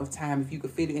amount of time, if you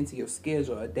could fit it into your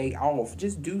schedule, a day off,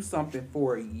 just do something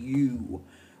for you.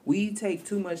 We take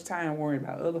too much time worrying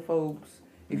about other folks.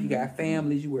 If you got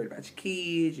families, you worry about your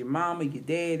kids, your mama, your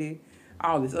daddy,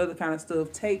 all this other kind of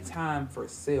stuff. Take time for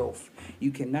self. You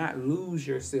cannot lose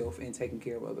yourself in taking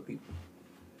care of other people.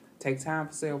 Take time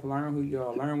for self. Learn who you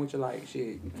are. Learn what you like.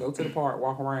 Shit. Go to the park.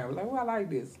 Walk around. Like, oh, I like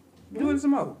this. Do it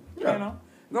some more. Yeah. You know?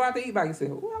 Go out to eat by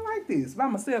yourself. Oh, I like this. By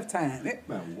myself time.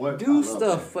 Do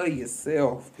stuff for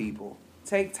yourself, people.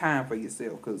 Take time for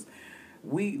yourself because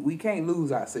we can't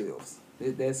lose ourselves.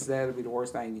 That'll be the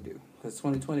worst thing you do. Because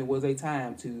 2020 was a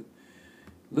time to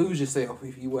lose yourself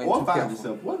if you wasn't too careful.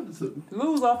 Yourself. What is it?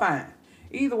 Lose or find.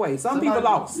 Either way, people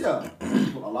lost. Yeah,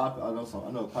 a lot. I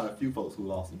know quite a few folks who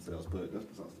lost themselves, but that's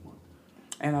besides the point.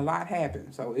 And a lot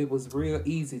happened, so it was real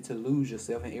easy to lose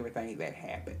yourself in everything that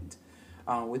happened.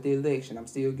 With the election, I'm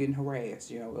still getting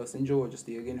harassed. You know, us in Georgia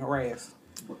still getting harassed.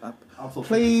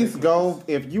 Please go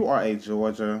if you are a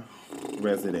Georgia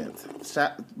resident.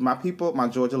 My people, my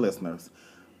Georgia listeners.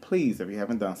 Please, if you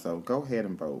haven't done so, go ahead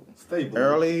and vote.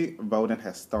 Early voting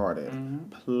has started. Mm-hmm.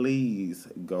 Please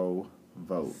go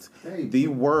vote. The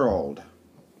world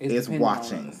is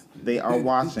watching. They are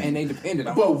watching. And they depended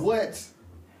on But what?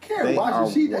 Karen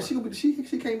watching. She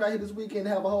came down here this weekend to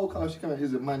have a whole conference. She came here,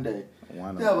 is it Monday? To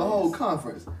have a whole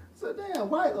conference. So damn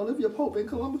right, Olivia Pope in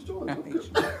Columbus, Georgia.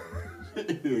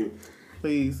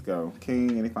 Please go.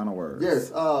 King, any final words? Yes.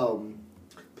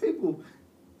 People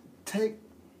take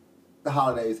the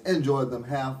holidays, enjoy them,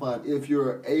 have fun. If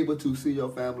you're able to see your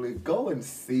family, go and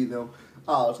see them.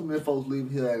 So many folks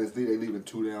leave here and they leaving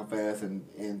too damn fast and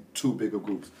in too big of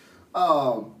groups.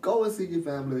 Go and see your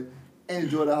family,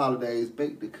 enjoy the holidays,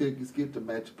 bake the cookies, get the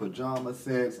matching pajama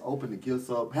sets, open the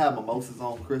gifts up, have mimosas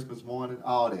on Christmas morning,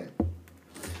 all that.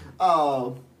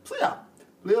 So yeah,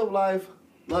 live life,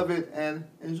 love it, and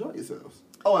enjoy yourselves.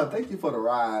 Oh, and thank you for the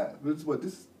ride.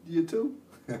 This year 2?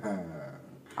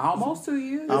 Almost 2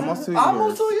 years. Almost 2 years.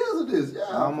 Almost 2 years of this.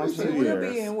 Yeah. Almost 2 years.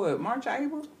 We'll be in what? March,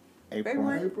 April?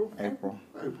 April.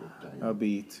 It'll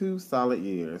be 2 solid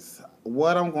years.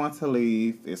 What I'm going to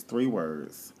leave is 3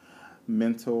 words.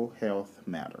 Mental health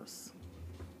matters.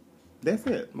 That's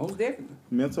it. Most definitely.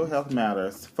 Mental health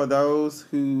matters. For those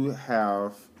who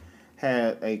have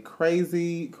had a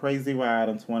crazy, crazy ride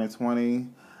in 2020,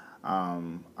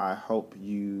 I hope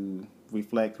you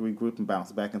reflect, regroup, and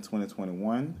bounce back in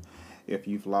 2021. If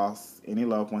you've lost any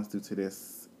loved ones due to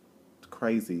this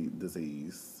crazy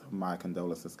disease, my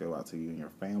condolences go out to you and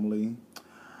your family.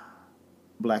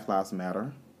 Black Lives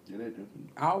Matter. Yeah, they do.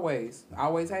 Always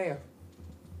have.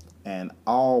 And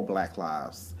all black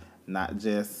lives, not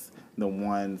just the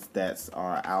ones that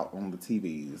are out on the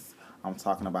TVs. I'm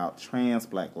talking about trans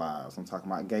black lives. I'm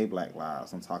talking about gay black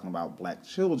lives. I'm talking about black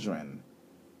children.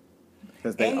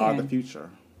 Because they are the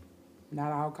future.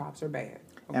 Not all cops are bad.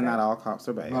 Okay? And not all cops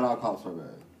are bad. Not all cops are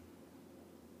bad.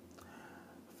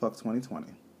 Fuck 2020.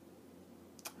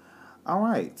 All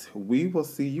right. We will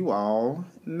see you all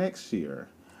next year.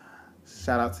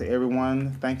 Shout out to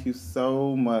everyone. Thank you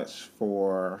so much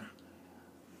for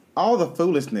all the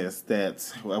foolishness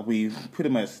that we pretty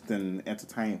much done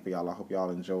entertained for y'all. I hope y'all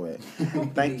enjoy it.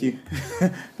 Thank you.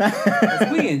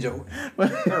 We enjoy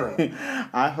it.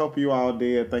 I hope you all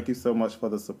did. Thank you so much for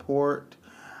the support.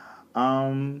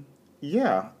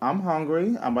 Yeah, I'm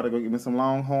hungry. I'm about to go get me some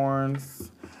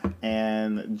Longhorns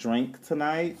and drink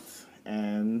tonight.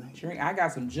 And drink. I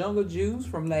got some jungle juice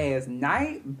from last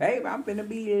night. Babe, I'm finna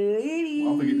be litty.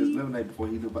 I'm gonna get this lemonade before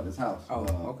he knew about this house. Oh,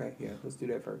 okay. Yeah, let's do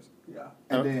that first. Yeah.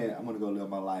 And then I'm gonna go live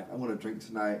my life. I'm gonna drink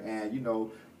tonight and,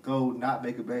 go not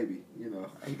make a baby, You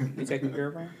taking a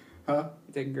girlfriend? Huh?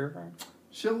 You taking a girlfriend?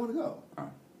 She don't wanna go.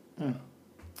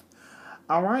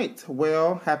 all right.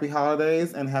 Well, happy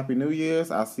holidays and happy New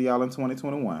Year's. I'll see y'all in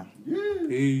 2021. Yeah.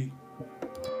 Hey.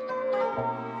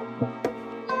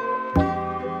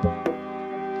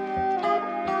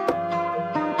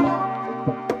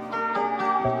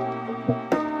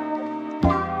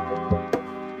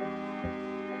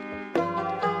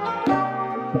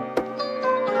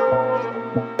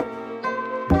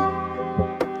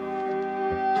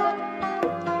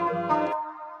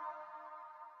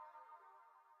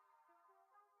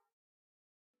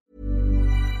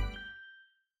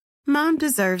 Mom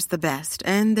deserves the best,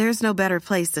 and there's no better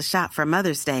place to shop for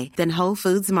Mother's Day than Whole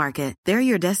Foods Market. They're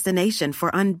your destination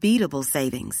for unbeatable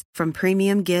savings, from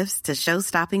premium gifts to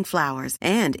show-stopping flowers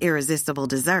and irresistible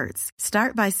desserts.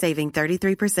 Start by saving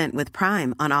 33% with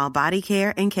Prime on all body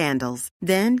care and candles.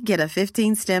 Then get a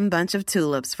 15-stem bunch of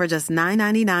tulips for just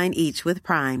 $9.99 each with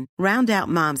Prime. Round out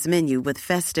Mom's menu with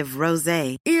festive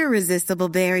rosé, irresistible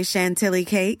berry chantilly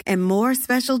cake, and more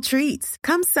special treats.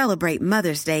 Come celebrate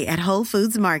Mother's Day at Whole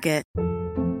Foods Market.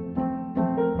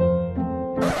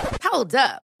 Hold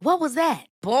up. What was that?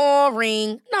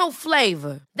 Boring. No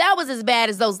flavor. That was as bad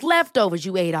as those leftovers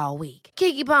you ate all week.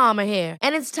 Keke Palmer here,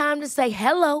 and it's time to say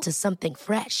hello to something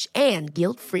fresh and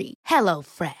guilt-free. Hello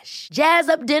Fresh. Jazz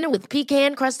up dinner with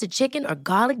pecan-crusted chicken or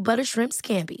garlic butter shrimp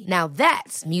scampi. Now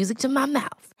that's music to my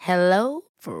mouth. Hello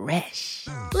Fresh.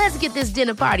 Let's get this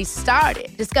dinner party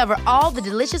started. Discover all the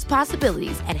delicious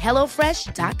possibilities at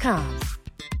HelloFresh.com.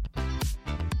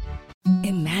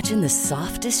 Imagine the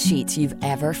softest sheets you've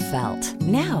ever felt.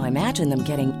 Now imagine them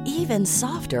getting even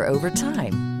softer over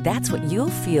time. That's what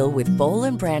you'll feel with Boll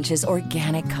 & Branch's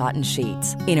organic cotton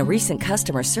sheets. In a recent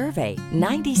customer survey,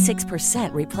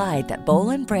 96% replied that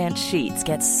Boll & Branch sheets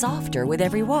get softer with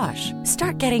every wash.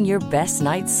 Start getting your best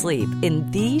night's sleep in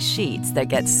these sheets that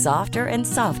get softer and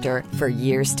softer for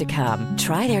years to come.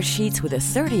 Try their sheets with a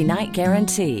 30-night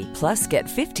guarantee. Plus, get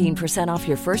 15% off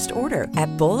your first order at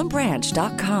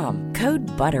bollandbranch.com. Code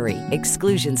BUTTERY.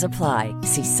 Exclusions apply.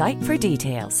 See site for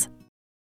details.